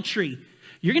idolatry.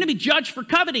 You're going to be judged for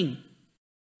coveting.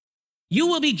 You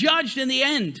will be judged in the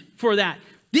end for that.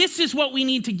 This is what we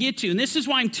need to get to. And this is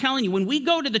why I'm telling you, when we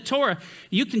go to the Torah,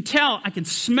 you can tell, I can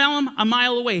smell them a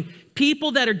mile away.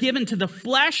 People that are given to the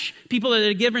flesh, people that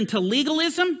are given to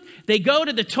legalism, they go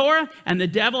to the Torah and the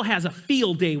devil has a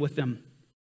field day with them.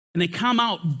 And they come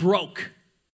out broke.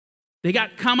 They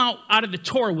come out of the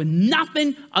Torah with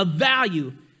nothing of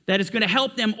value that is going to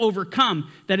help them overcome,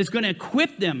 that is going to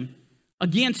equip them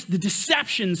against the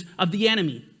deceptions of the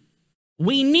enemy.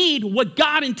 We need what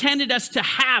God intended us to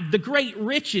have, the great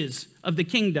riches of the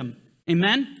kingdom.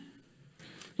 Amen?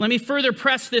 Let me further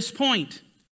press this point,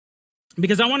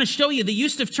 because I want to show you the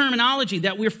use of terminology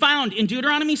that we're found in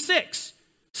Deuteronomy 6,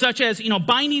 such as,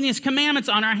 binding his commandments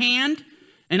on our hand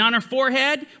and on our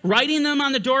forehead, writing them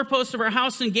on the doorposts of our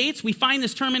house and gates. We find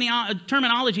this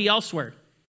terminology elsewhere,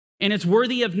 and it's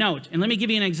worthy of note. And let me give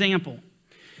you an example.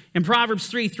 In Proverbs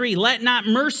 3:3, let not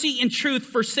mercy and truth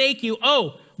forsake you.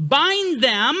 Bind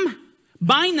them,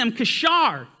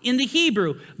 kashar in the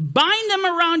Hebrew, bind them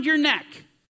around your neck.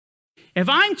 If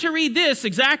I'm to read this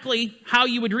exactly how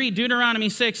you would read Deuteronomy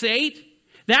 6:8,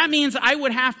 that means I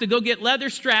would have to go get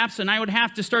leather straps and I would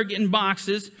have to start getting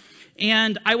boxes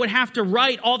and I would have to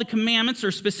write all the commandments or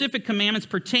specific commandments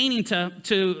pertaining to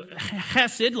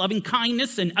chesed, loving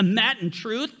kindness, and emet and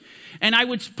truth, and I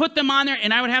would put them on there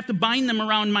and I would have to bind them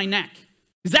around my neck.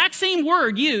 Exact same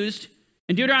word used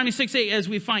in Deuteronomy 6:8 as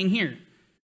we find here.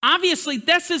 Obviously,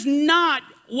 this is not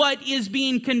what is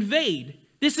being conveyed.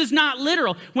 This is not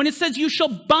literal. When it says you shall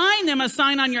bind them, a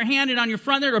sign on your hand and on your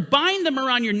front there, or bind them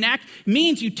around your neck,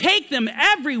 means you take them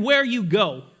everywhere you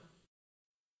go.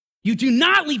 You do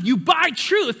not leave. You buy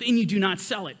truth and you do not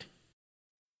sell it.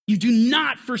 You do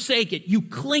not forsake it. You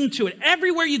cling to it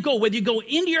everywhere you go, whether you go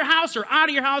into your house or out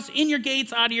of your house, in your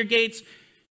gates, out of your gates.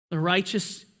 The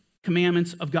righteous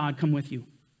commandments of God come with you.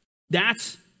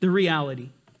 That's the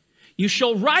reality. You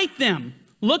shall write them.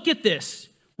 Look at this.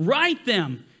 Write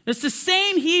them. It's the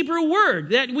same Hebrew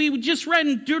word that we just read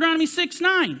in Deuteronomy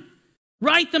 6:9.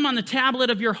 Write them on the tablet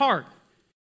of your heart.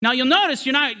 Now you'll notice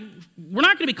we're not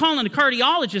going to be calling a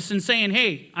cardiologist and saying,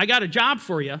 hey, I got a job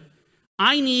for you.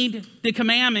 I need the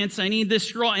commandments. I need this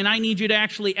scroll, and I need you to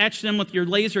actually etch them with your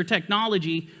laser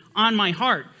technology on my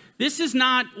heart. This is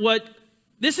not what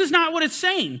it's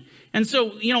saying. And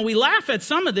so, we laugh at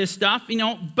some of this stuff,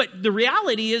 but the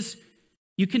reality is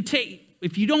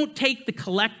if you don't take the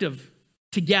collective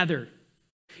together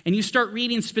and you start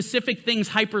reading specific things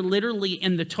hyper literally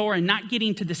in the Torah and not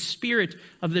getting to the spirit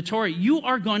of the Torah, you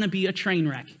are going to be a train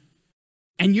wreck.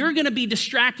 And you're going to be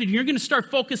distracted. You're going to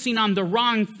start focusing on the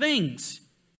wrong things.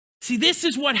 See, this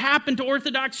is what happened to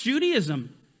Orthodox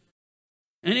Judaism.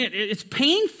 And it's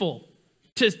painful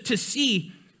to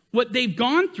see what they've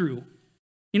gone through.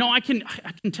 I can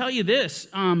tell you this.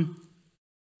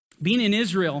 Being in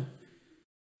Israel,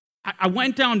 I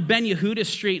went down Ben Yehuda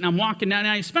Street, and I'm walking down, and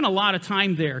I spent a lot of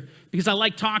time there because I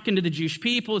like talking to the Jewish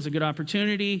people. It's a good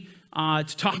opportunity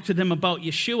to talk to them about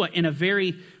Yeshua in a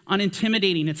very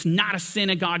unintimidating. It's not a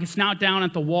synagogue. It's not down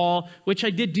at the wall, which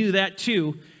I did do that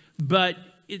too. But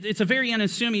it's a very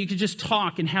unassuming. You could just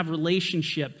talk and have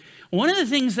relationship. One of the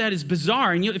things that is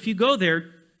bizarre, and if you go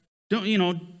there,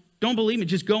 don't believe me,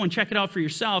 just go and check it out for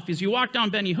yourself. As you walk down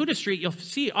Ben Yehuda Street, you'll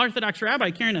see Orthodox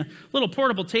rabbi carrying a little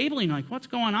portable table, and you're like, what's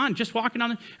going on? Just walking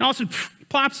down, and all of a sudden,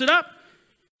 plops it up,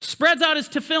 spreads out his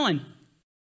tefillin.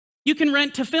 You can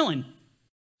rent tefillin.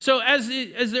 So as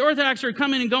the Orthodox are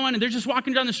coming and going, and they're just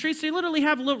walking down the streets, they literally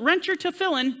have rent your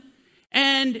tefillin,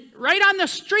 and right on the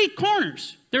street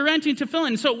corners, they're renting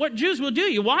tefillin. So what Jews will do,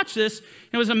 you watch this,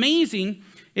 it was amazing,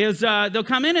 is they'll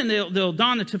come in and they'll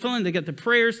don the tefillin, they get the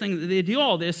prayers thing, they do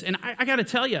all this, and I got to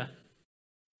tell you,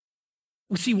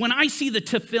 see, when I see the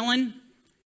tefillin,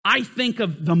 I think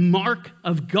of the mark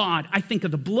of God. I think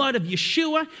of the blood of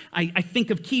Yeshua. I think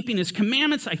of keeping his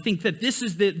commandments. I think that this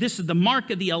is the mark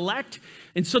of the elect,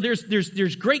 and so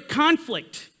there's great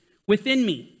conflict within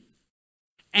me.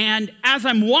 And as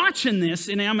I'm watching this,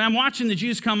 and I'm watching the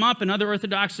Jews come up and other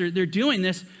Orthodox, they're doing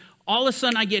this, all of a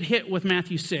sudden I get hit with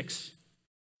Matthew 6.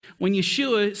 When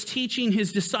Yeshua is teaching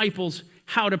his disciples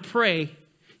how to pray,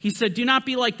 he said, do not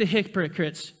be like the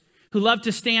hypocrites who love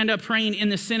to stand up praying in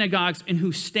the synagogues and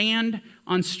who stand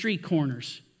on street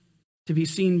corners to be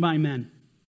seen by men.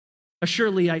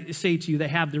 Assuredly, I say to you, they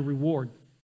have their reward.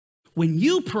 When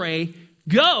you pray,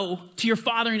 go to your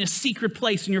Father in a secret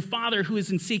place, and your Father who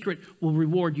is in secret will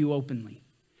reward you openly.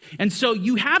 And so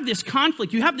you have this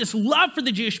conflict. You have this love for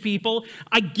the Jewish people.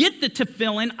 I get the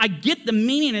tefillin. I get the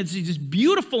meaning. It's just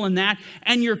beautiful in that.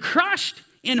 And you're crushed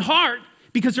in heart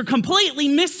because they're completely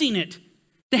missing it.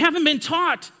 They haven't been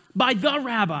taught by the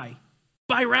rabbi,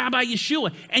 by Rabbi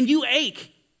Yeshua. And you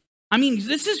ache. I mean,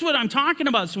 this is what I'm talking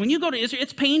about. So when you go to Israel,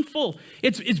 it's painful.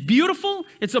 It's beautiful.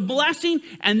 It's a blessing.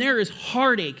 And there is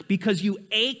heartache because you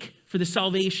ache for the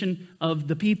salvation of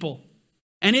the people.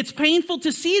 And it's painful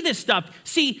to see this stuff.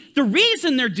 See, the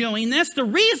reason they're doing this, the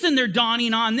reason they're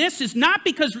dawning on this is not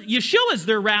because Yeshua is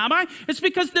their rabbi. It's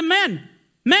because the men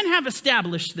have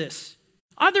established this.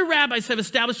 Other rabbis have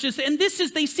established this, and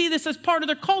they see this as part of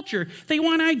their culture. They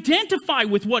want to identify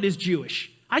with what is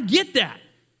Jewish. I get that.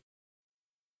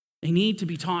 They need to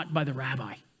be taught by the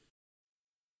rabbi.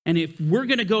 And if we're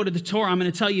going to go to the Torah, I'm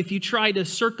going to tell you, if you try to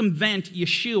circumvent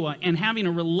Yeshua and having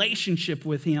a relationship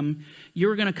with him,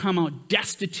 you're going to come out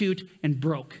destitute and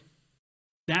broke.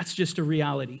 That's just a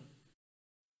reality.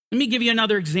 Let me give you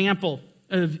another example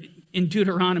in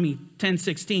Deuteronomy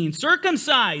 10:16.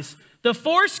 Circumcise the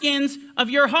foreskins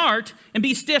of your heart and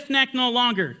be stiff-necked no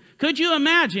longer. Could you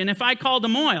imagine if I called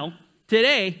them oil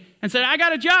today and said, I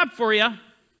got a job for you.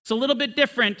 It's a little bit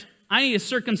different. I need a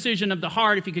circumcision of the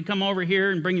heart. If you could come over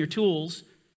here and bring your tools.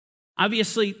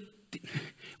 Obviously,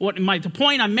 the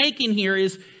point I'm making here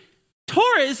is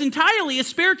Torah is entirely a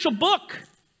spiritual book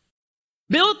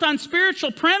built on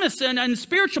spiritual premise and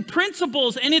spiritual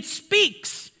principles, and it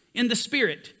speaks in the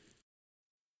Spirit.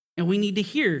 And we need to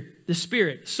hear the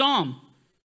Spirit. Psalm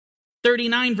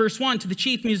 39, verse 1, to the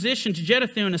chief musician, to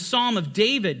Jeduthun, a psalm of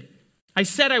David. I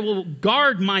said, I will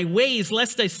guard my ways,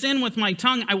 lest I sin with my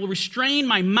tongue. I will restrain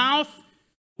my mouth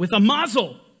with a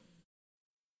muzzle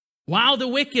while the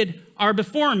wicked are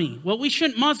before me. Well, we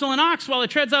shouldn't muzzle an ox while it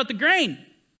treads out the grain.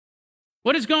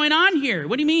 What is going on here?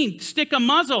 What do you mean, stick a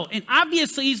muzzle? And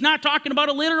obviously, he's not talking about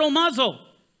a literal muzzle.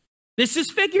 This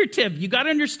is figurative. You got to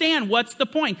understand what's the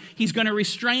point. He's going to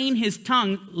restrain his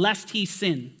tongue lest he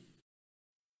sin.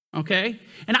 Okay?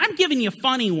 And I'm giving you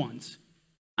funny ones.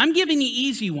 I'm giving you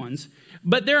easy ones.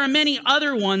 But there are many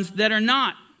other ones that are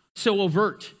not so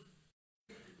overt.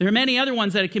 There are many other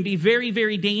ones that it can be very,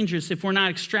 very dangerous if we're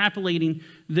not extrapolating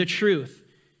the truth.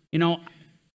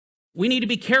 We need to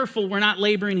be careful we're not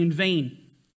laboring in vain.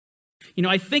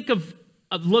 I think of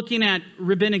looking at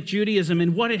rabbinic Judaism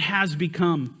and what it has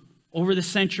become over the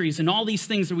centuries and all these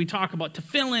things that we talk about,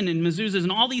 tefillin and mezuzahs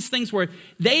and all these things where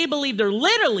they believe they're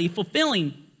literally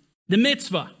fulfilling the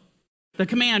mitzvah. the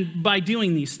command by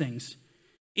doing these things,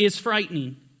 is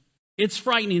frightening. It's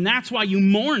frightening. That's why you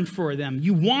mourn for them.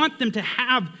 You want them to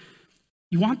have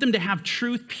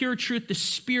truth, pure truth, the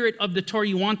spirit of the Torah.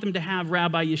 You want them to have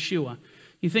Rabbi Yeshua.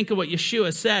 You think of what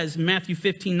Yeshua says in Matthew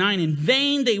 15:9, in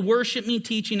vain they worship me,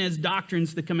 teaching as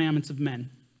doctrines the commandments of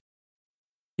men.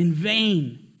 In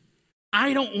vain.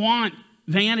 I don't want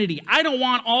vanity. I don't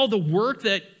want all the work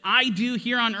that I do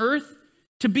here on earth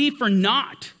to be for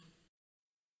naught.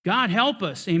 God help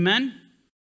us. Amen.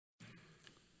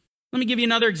 Let me give you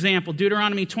another example.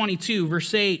 Deuteronomy 22,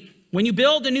 verse 8. When you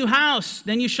build a new house,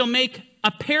 then you shall make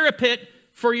a parapet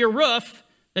for your roof,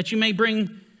 that you may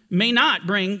not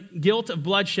bring guilt of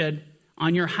bloodshed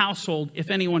on your household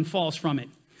if anyone falls from it.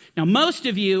 Now, most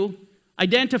of you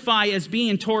identify as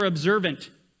being Torah observant.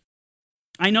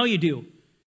 I know you do.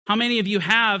 How many of you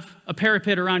have a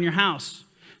parapet around your house?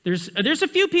 There's a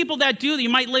few people that do. You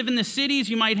might live in the cities.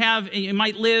 You might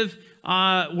live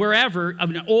wherever,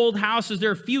 of old houses. There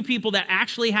are a few people that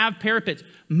actually have parapets.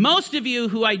 Most of you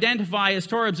who identify as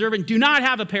Torah observant do not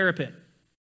have a parapet.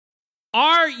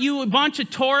 Are you a bunch of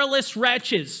Torahless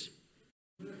wretches?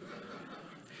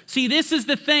 See, this is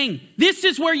the thing. This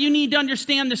is where you need to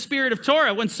understand the spirit of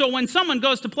Torah. When someone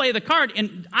goes to play the card,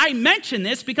 and I mention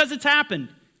this because it's happened.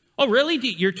 Oh, really?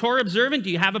 You're Torah observant? Do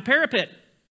you have a parapet?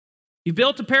 You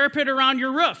built a parapet around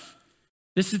your roof.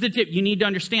 This is the tip. You need to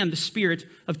understand the spirit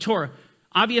of Torah.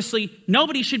 Obviously,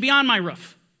 nobody should be on my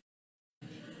roof.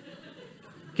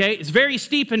 Okay? It's very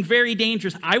steep and very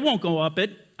dangerous. I won't go up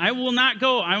it. I will not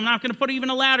go. I'm not going to put even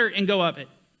a ladder and go up it.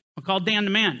 I'll call Dan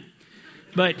the man.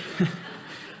 But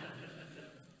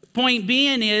point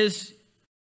being is,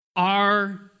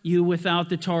 are you without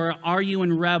the Torah? Are you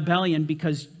in rebellion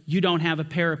because you don't have a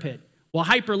parapet? Well,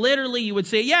 hyperliterally, you would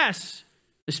say yes.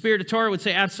 The spirit of Torah would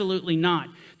say absolutely not.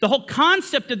 The whole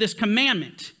concept of this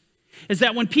commandment is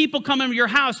that when people come into your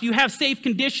house, you have safe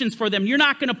conditions for them. You're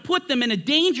not going to put them in a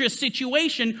dangerous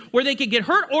situation where they could get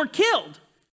hurt or killed.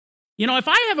 You know, if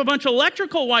I have a bunch of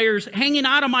electrical wires hanging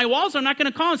out of my walls, I'm not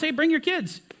going to call and say, bring your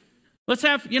kids. Let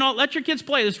your kids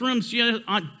play. This room's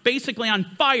basically on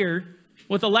fire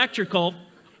with electrical,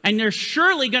 and they're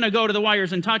surely going to go to the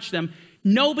wires and touch them.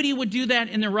 Nobody would do that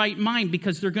in their right mind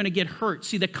because they're going to get hurt.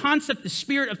 See, the concept, the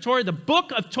spirit of Torah, the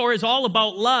book of Torah is all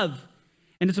about love,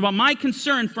 and it's about my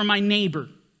concern for my neighbor.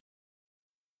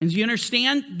 And do you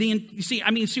understand?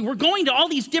 We're going to all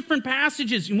these different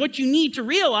passages, and what you need to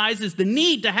realize is the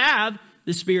need to have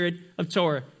the spirit of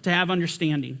Torah, to have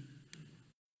understanding.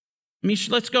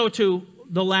 Let's go to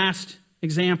the last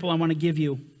example I want to give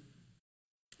you.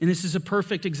 And this is a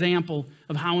perfect example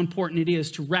of how important it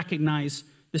is to recognize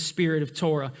the spirit of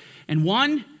Torah, and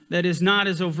one that is not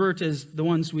as overt as the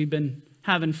ones we've been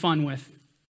having fun with.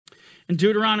 In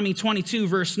Deuteronomy 22,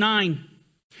 verse 9,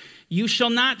 you shall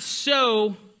not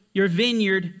sow your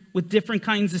vineyard with different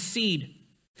kinds of seed,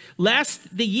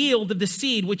 lest the yield of the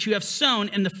seed which you have sown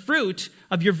and the fruit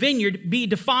of your vineyard be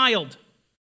defiled.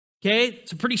 Okay,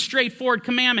 it's a pretty straightforward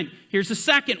commandment. Here's the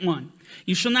second one.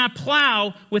 You shall not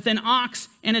plow with an ox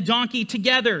and a donkey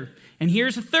together. And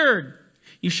here's the third.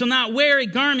 You shall not wear a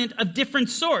garment of different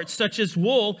sorts, such as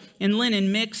wool and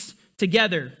linen mixed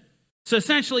together. So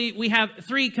essentially, we have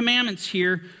three commandments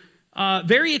here,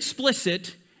 very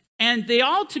explicit, and they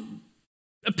all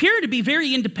appear to be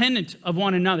very independent of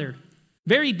one another,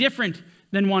 very different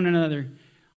than one another.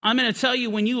 I'm going to tell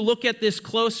you, when you look at this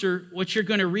closer, what you're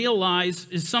going to realize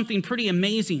is something pretty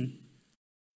amazing.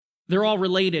 They're all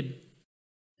related.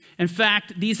 In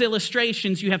fact, these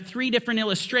illustrations, you have three different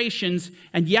illustrations,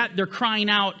 and yet they're crying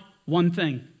out one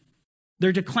thing.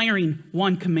 They're declaring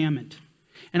one commandment.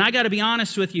 And I got to be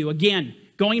honest with you, again,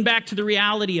 going back to the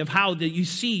reality of how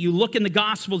you look in the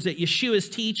Gospels at Yeshua's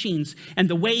teachings and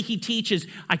the way he teaches.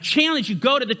 I challenge you,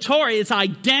 go to the Torah. It's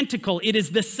identical. It is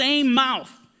the same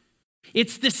mouth.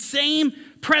 It's the same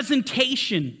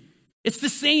presentation. It's the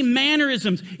same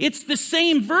mannerisms. It's the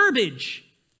same verbiage.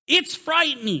 It's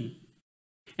frightening.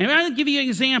 And I'll give you an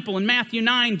example. In Matthew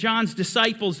 9, John's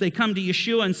disciples, they come to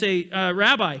Yeshua and say,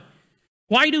 Rabbi,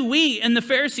 why do we and the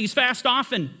Pharisees fast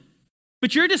often?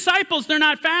 But your disciples, they're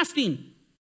not fasting.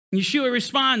 And Yeshua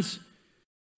responds,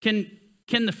 can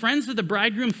the friends of the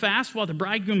bridegroom fast while the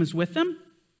bridegroom is with them?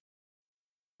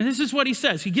 And this is what he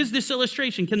says. He gives this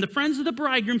illustration. Can the friends of the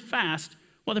bridegroom fast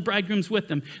while the bridegroom's with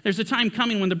them? There's a time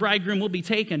coming when the bridegroom will be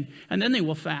taken, and then they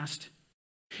will fast.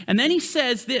 And then he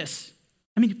says this.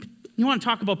 You want to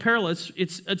talk about parallels,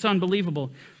 it's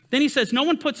unbelievable. Then he says, no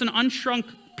one puts an unshrunk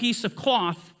piece of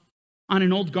cloth on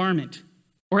an old garment,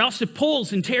 or else it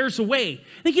pulls and tears away.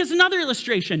 Then he gives another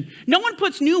illustration. No one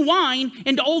puts new wine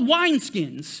into old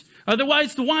wineskins,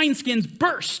 otherwise the wineskins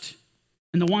burst,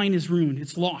 and the wine is ruined.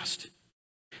 It's lost.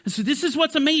 And so this is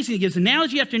what's amazing. He gives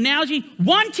analogy after analogy.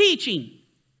 One teaching.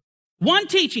 One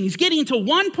teaching. He's getting to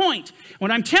one point.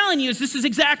 What I'm telling you is this is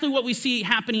exactly what we see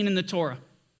happening in the Torah.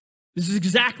 This is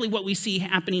exactly what we see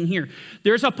happening here.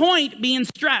 There's a point being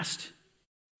stressed.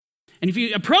 And if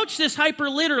you approach this hyper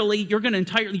literally, you're going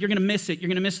to miss it. You're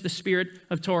going to miss the spirit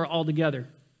of Torah altogether.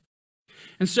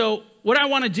 And so what I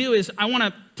want to do is I want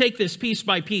to take this piece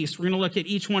by piece. We're going to look at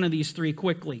each one of these three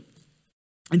quickly.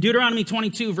 In Deuteronomy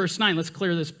 22, verse 9, let's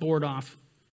clear this board off.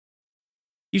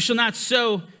 You shall not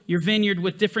sow your vineyard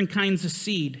with different kinds of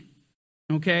seed.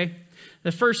 Okay?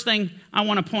 The first thing I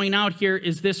want to point out here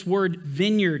is this word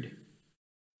vineyard.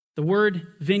 The word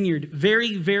vineyard,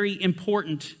 very, very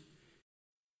important.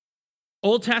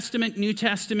 Old Testament, New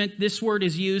Testament, this word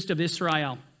is used of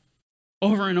Israel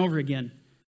over and over again.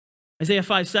 Isaiah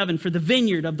 5:7, for the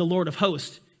vineyard of the Lord of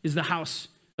hosts is the house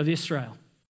of Israel.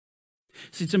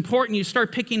 So it's important you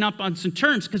start picking up on some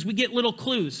terms because we get little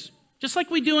clues. Just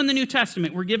like we do in the New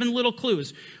Testament, we're given little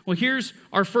clues. Well, here's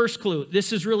our first clue.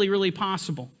 This is really, really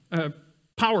powerful.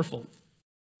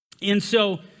 And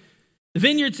so the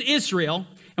vineyard's Israel.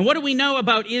 And what do we know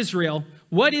about Israel?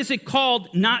 What is it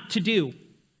called not to do?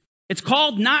 It's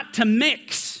called not to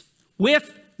mix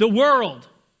with the world.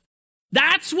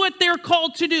 That's what they're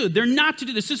called to do. They're not to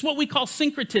do this. This is what we call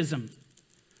syncretism.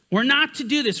 We're not to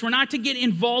do this. We're not to get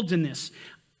involved in this.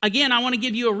 Again, I want to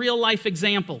give you a real life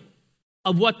example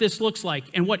of what this looks like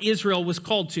and what Israel was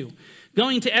called to.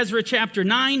 Going to Ezra chapter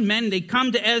 9, they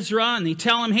come to Ezra and they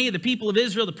tell him, hey, the people of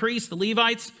Israel, the priests, the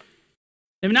Levites,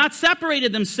 have not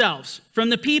separated themselves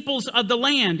from the peoples of the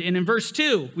land. And in verse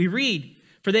 2, we read,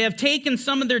 for they have taken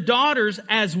some of their daughters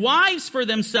as wives for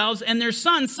themselves and their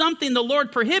sons, something the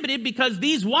Lord prohibited because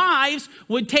these wives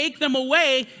would take them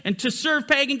away and to serve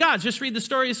pagan gods. Just read the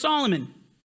story of Solomon.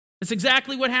 That's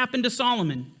exactly what happened to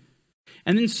Solomon.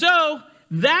 And then so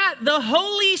that the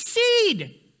holy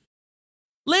seed,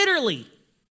 literally,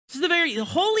 the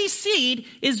holy seed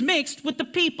is mixed with the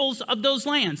peoples of those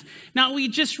lands. Now we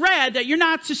just read that you're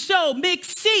not to sow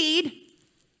mixed seed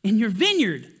in your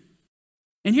vineyard.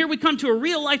 And here we come to a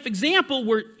real life example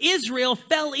where Israel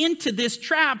fell into this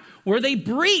trap where they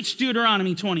breached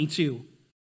Deuteronomy 22.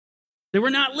 They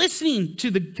were not listening to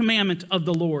the commandment of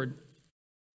the Lord.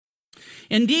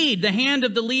 Indeed, the hand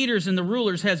of the leaders and the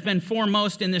rulers has been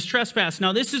foremost in this trespass.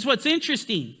 Now, this is what's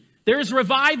interesting. There is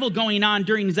revival going on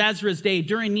during Ezra's day,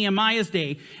 during Nehemiah's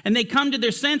day, and they come to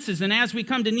their senses. And as we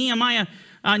come to Nehemiah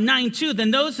 9:2,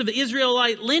 then those of the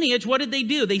Israelite lineage, what did they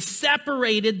do? They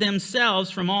separated themselves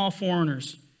from all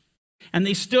foreigners. And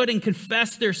they stood and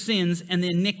confessed their sins and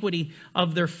the iniquity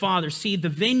of their fathers. See, the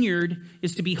vineyard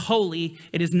is to be holy.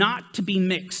 It is not to be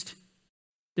mixed.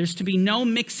 There's to be no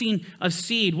mixing of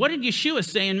seed. What did Yeshua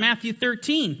say in Matthew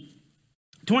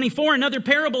 13:24? Another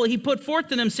parable he put forth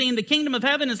to them, saying, the kingdom of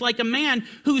heaven is like a man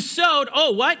who sowed,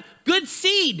 good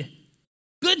seed.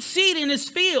 Good seed in his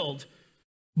field.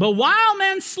 But while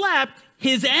men slept,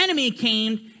 his enemy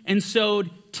came and sowed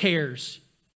tares.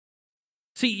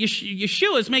 See,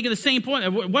 Yeshua is making the same point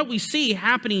of what we see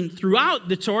happening throughout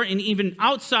the Torah and even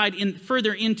outside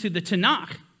further into the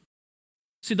Tanakh.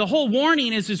 See, the whole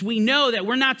warning is we know that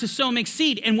we're not to sow mixed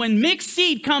seed. And when mixed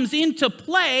seed comes into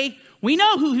play, we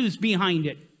know who's behind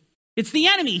it. It's the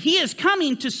enemy. He is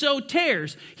coming to sow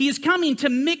tares. He is coming to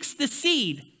mix the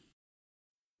seed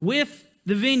with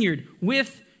the vineyard,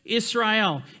 with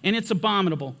Israel. And it's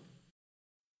abominable.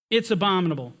 It's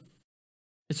abominable.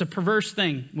 It's a perverse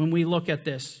thing when we look at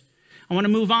this. I want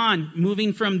to move on,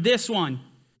 moving from this one.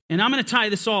 And I'm going to tie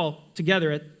this all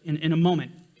together in a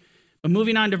moment. But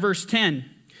moving on to verse 10.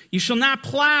 You shall not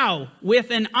plow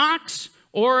with an ox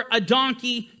or a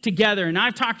donkey together. And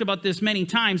I've talked about this many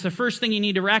times. The first thing you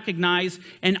need to recognize,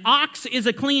 an ox is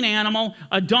a clean animal.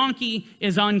 A donkey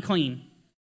is unclean.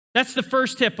 That's the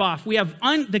first tip off. We have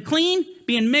the clean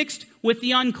being mixed with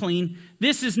the unclean.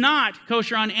 This is not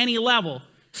kosher on any level.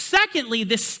 Secondly,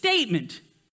 this statement,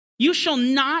 you're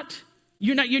not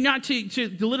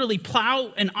to literally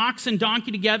plow an ox and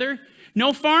donkey together.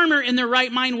 No farmer in their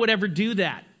right mind would ever do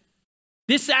that.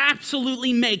 This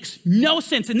absolutely makes no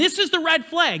sense. And this is the red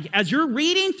flag. As you're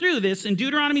reading through this in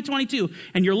Deuteronomy 22,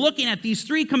 and you're looking at these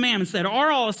three commandments that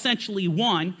are all essentially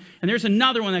one, and there's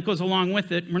another one that goes along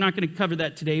with it. We're not going to cover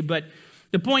that today, but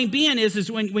the point being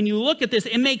is when you look at this,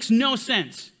 it makes no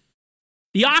sense.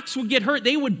 The ox would get hurt.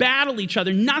 They would battle each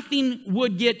other. Nothing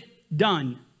would get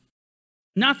done.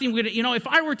 Nothing would, if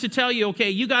I were to tell you, okay,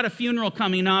 you got a funeral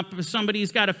coming up,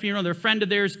 somebody's got a funeral, their friend of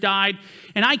theirs died,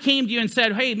 and I came to you and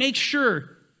said, hey, make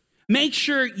sure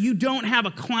you don't have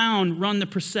a clown run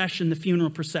the funeral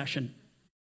procession.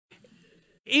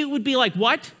 It would be like,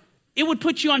 what? it would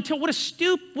put you on tilt.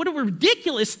 What a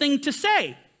ridiculous thing to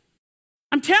say.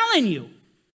 I'm telling you.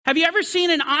 Have you ever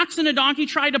seen an ox and a donkey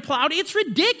try to plow? It's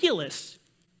ridiculous.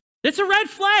 It's a red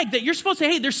flag that you're supposed to,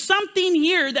 hey, there's something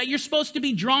here that you're supposed to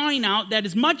be drawing out that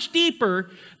is much deeper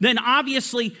than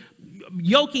obviously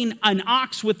yoking an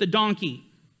ox with the donkey.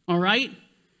 All right?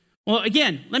 Well,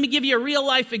 again, let me give you a real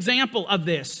life example of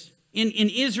this in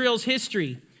Israel's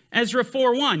history. Ezra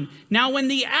 4:1. Now when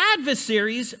the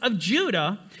adversaries of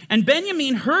Judah and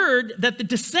Benjamin heard that the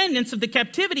descendants of the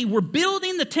captivity were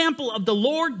building the temple of the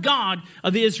Lord God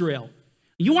of Israel.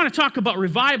 You want to talk about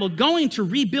revival, going to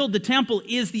rebuild the temple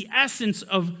is the essence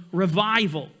of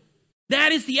revival.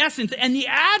 That is the essence. And the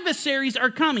adversaries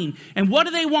are coming. And what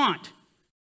do they want?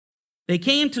 They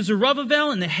came to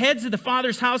Zerubbabel and the heads of the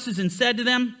fathers' houses and said to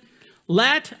them,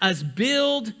 let us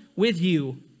build with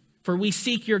you, for we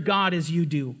seek your God as you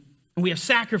do. And we have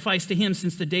sacrificed to him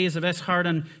since the days of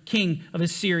Esarhaddon, king of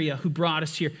Assyria, who brought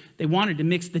us here. They wanted to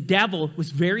mix. The devil was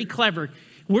very clever.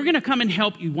 We're going to come and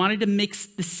help you. He wanted to mix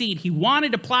the seed. He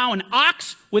wanted to plow an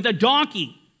ox with a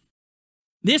donkey.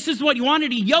 This is what he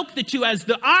wanted to yoke the two. As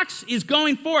the ox is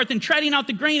going forth and treading out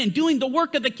the grain and doing the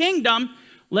work of the kingdom,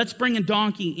 let's bring a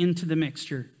donkey into the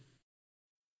mixture.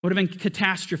 Would have been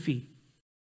catastrophe.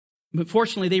 But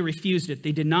fortunately, they refused it.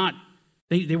 They did not.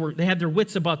 They had their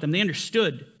wits about them. They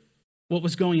understood what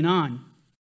was going on.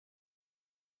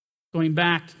 Going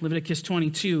back to Leviticus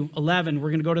 22:11, we're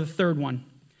going to go to the third one.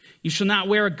 You shall not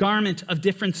wear a garment of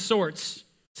different sorts,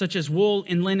 such as wool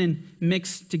and linen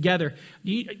mixed together.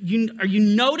 Are you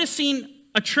noticing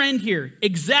a trend here?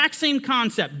 Exact same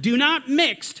concept. Do not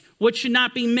mix what should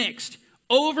not be mixed.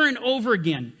 Over and over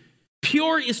again.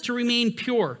 Pure is to remain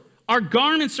pure. Our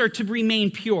garments are to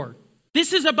remain pure.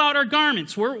 This is about our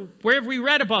garments. Where have we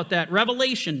read about that?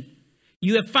 Revelation.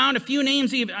 You have found a few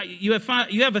names. You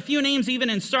have a few names even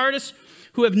in Sardis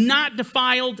who have not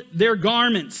defiled their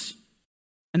garments,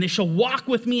 and they shall walk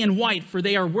with me in white, for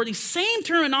they are worthy. Same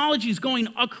terminology is going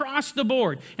across the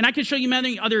board, and I can show you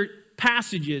many other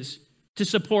passages to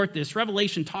support this.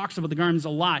 Revelation talks about the garments a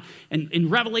lot, and in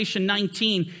Revelation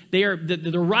 19,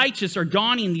 the righteous are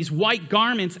donning these white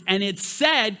garments, and it's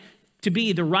said to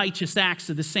be the righteous acts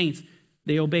of the saints.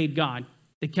 They obeyed God.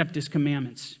 They kept his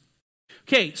commandments.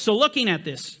 Okay, so looking at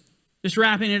this, just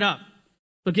wrapping it up.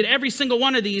 Look at every single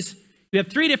one of these. We have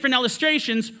 3 different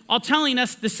illustrations, all telling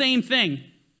us the same thing.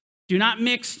 Do not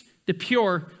mix the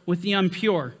pure with the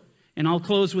impure. And I'll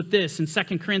close with this in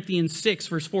 2 Corinthians 6,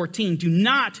 verse 14. Do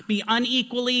not be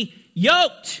unequally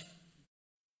yoked.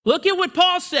 Look at what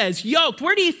Paul says, yoked.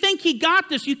 Where do you think he got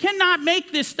this? You cannot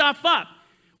make this stuff up.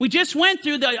 We just went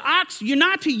through the ox. You're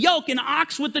not to yoke an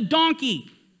ox with a donkey.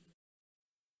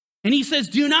 And he says,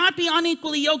 do not be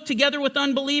unequally yoked together with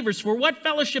unbelievers. For what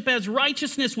fellowship has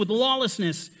righteousness with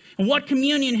lawlessness? And what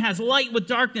communion has light with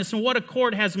darkness? And what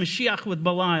accord has Mashiach with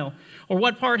Belial? Or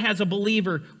what part has a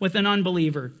believer with an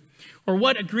unbeliever? Or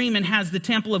what agreement has the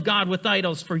temple of God with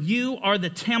idols? For you are the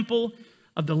temple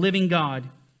of the living God.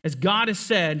 As God has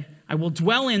said, I will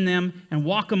dwell in them and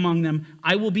walk among them.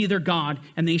 I will be their God,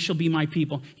 and they shall be my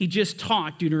people. He just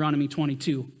taught Deuteronomy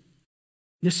 22.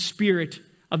 The spirit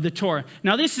of the Torah.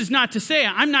 Now, this is not to say,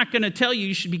 I'm not going to tell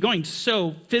you should be going to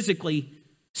sow physically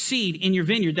seed in your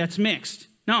vineyard that's mixed.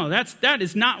 No, that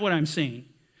is not what I'm saying.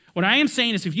 What I am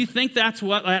saying is if you think that's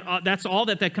all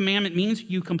that commandment means,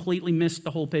 you completely missed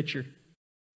the whole picture.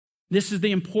 This is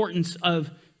the importance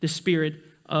of the spirit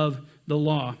of the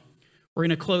law. We're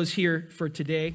going to close here for today.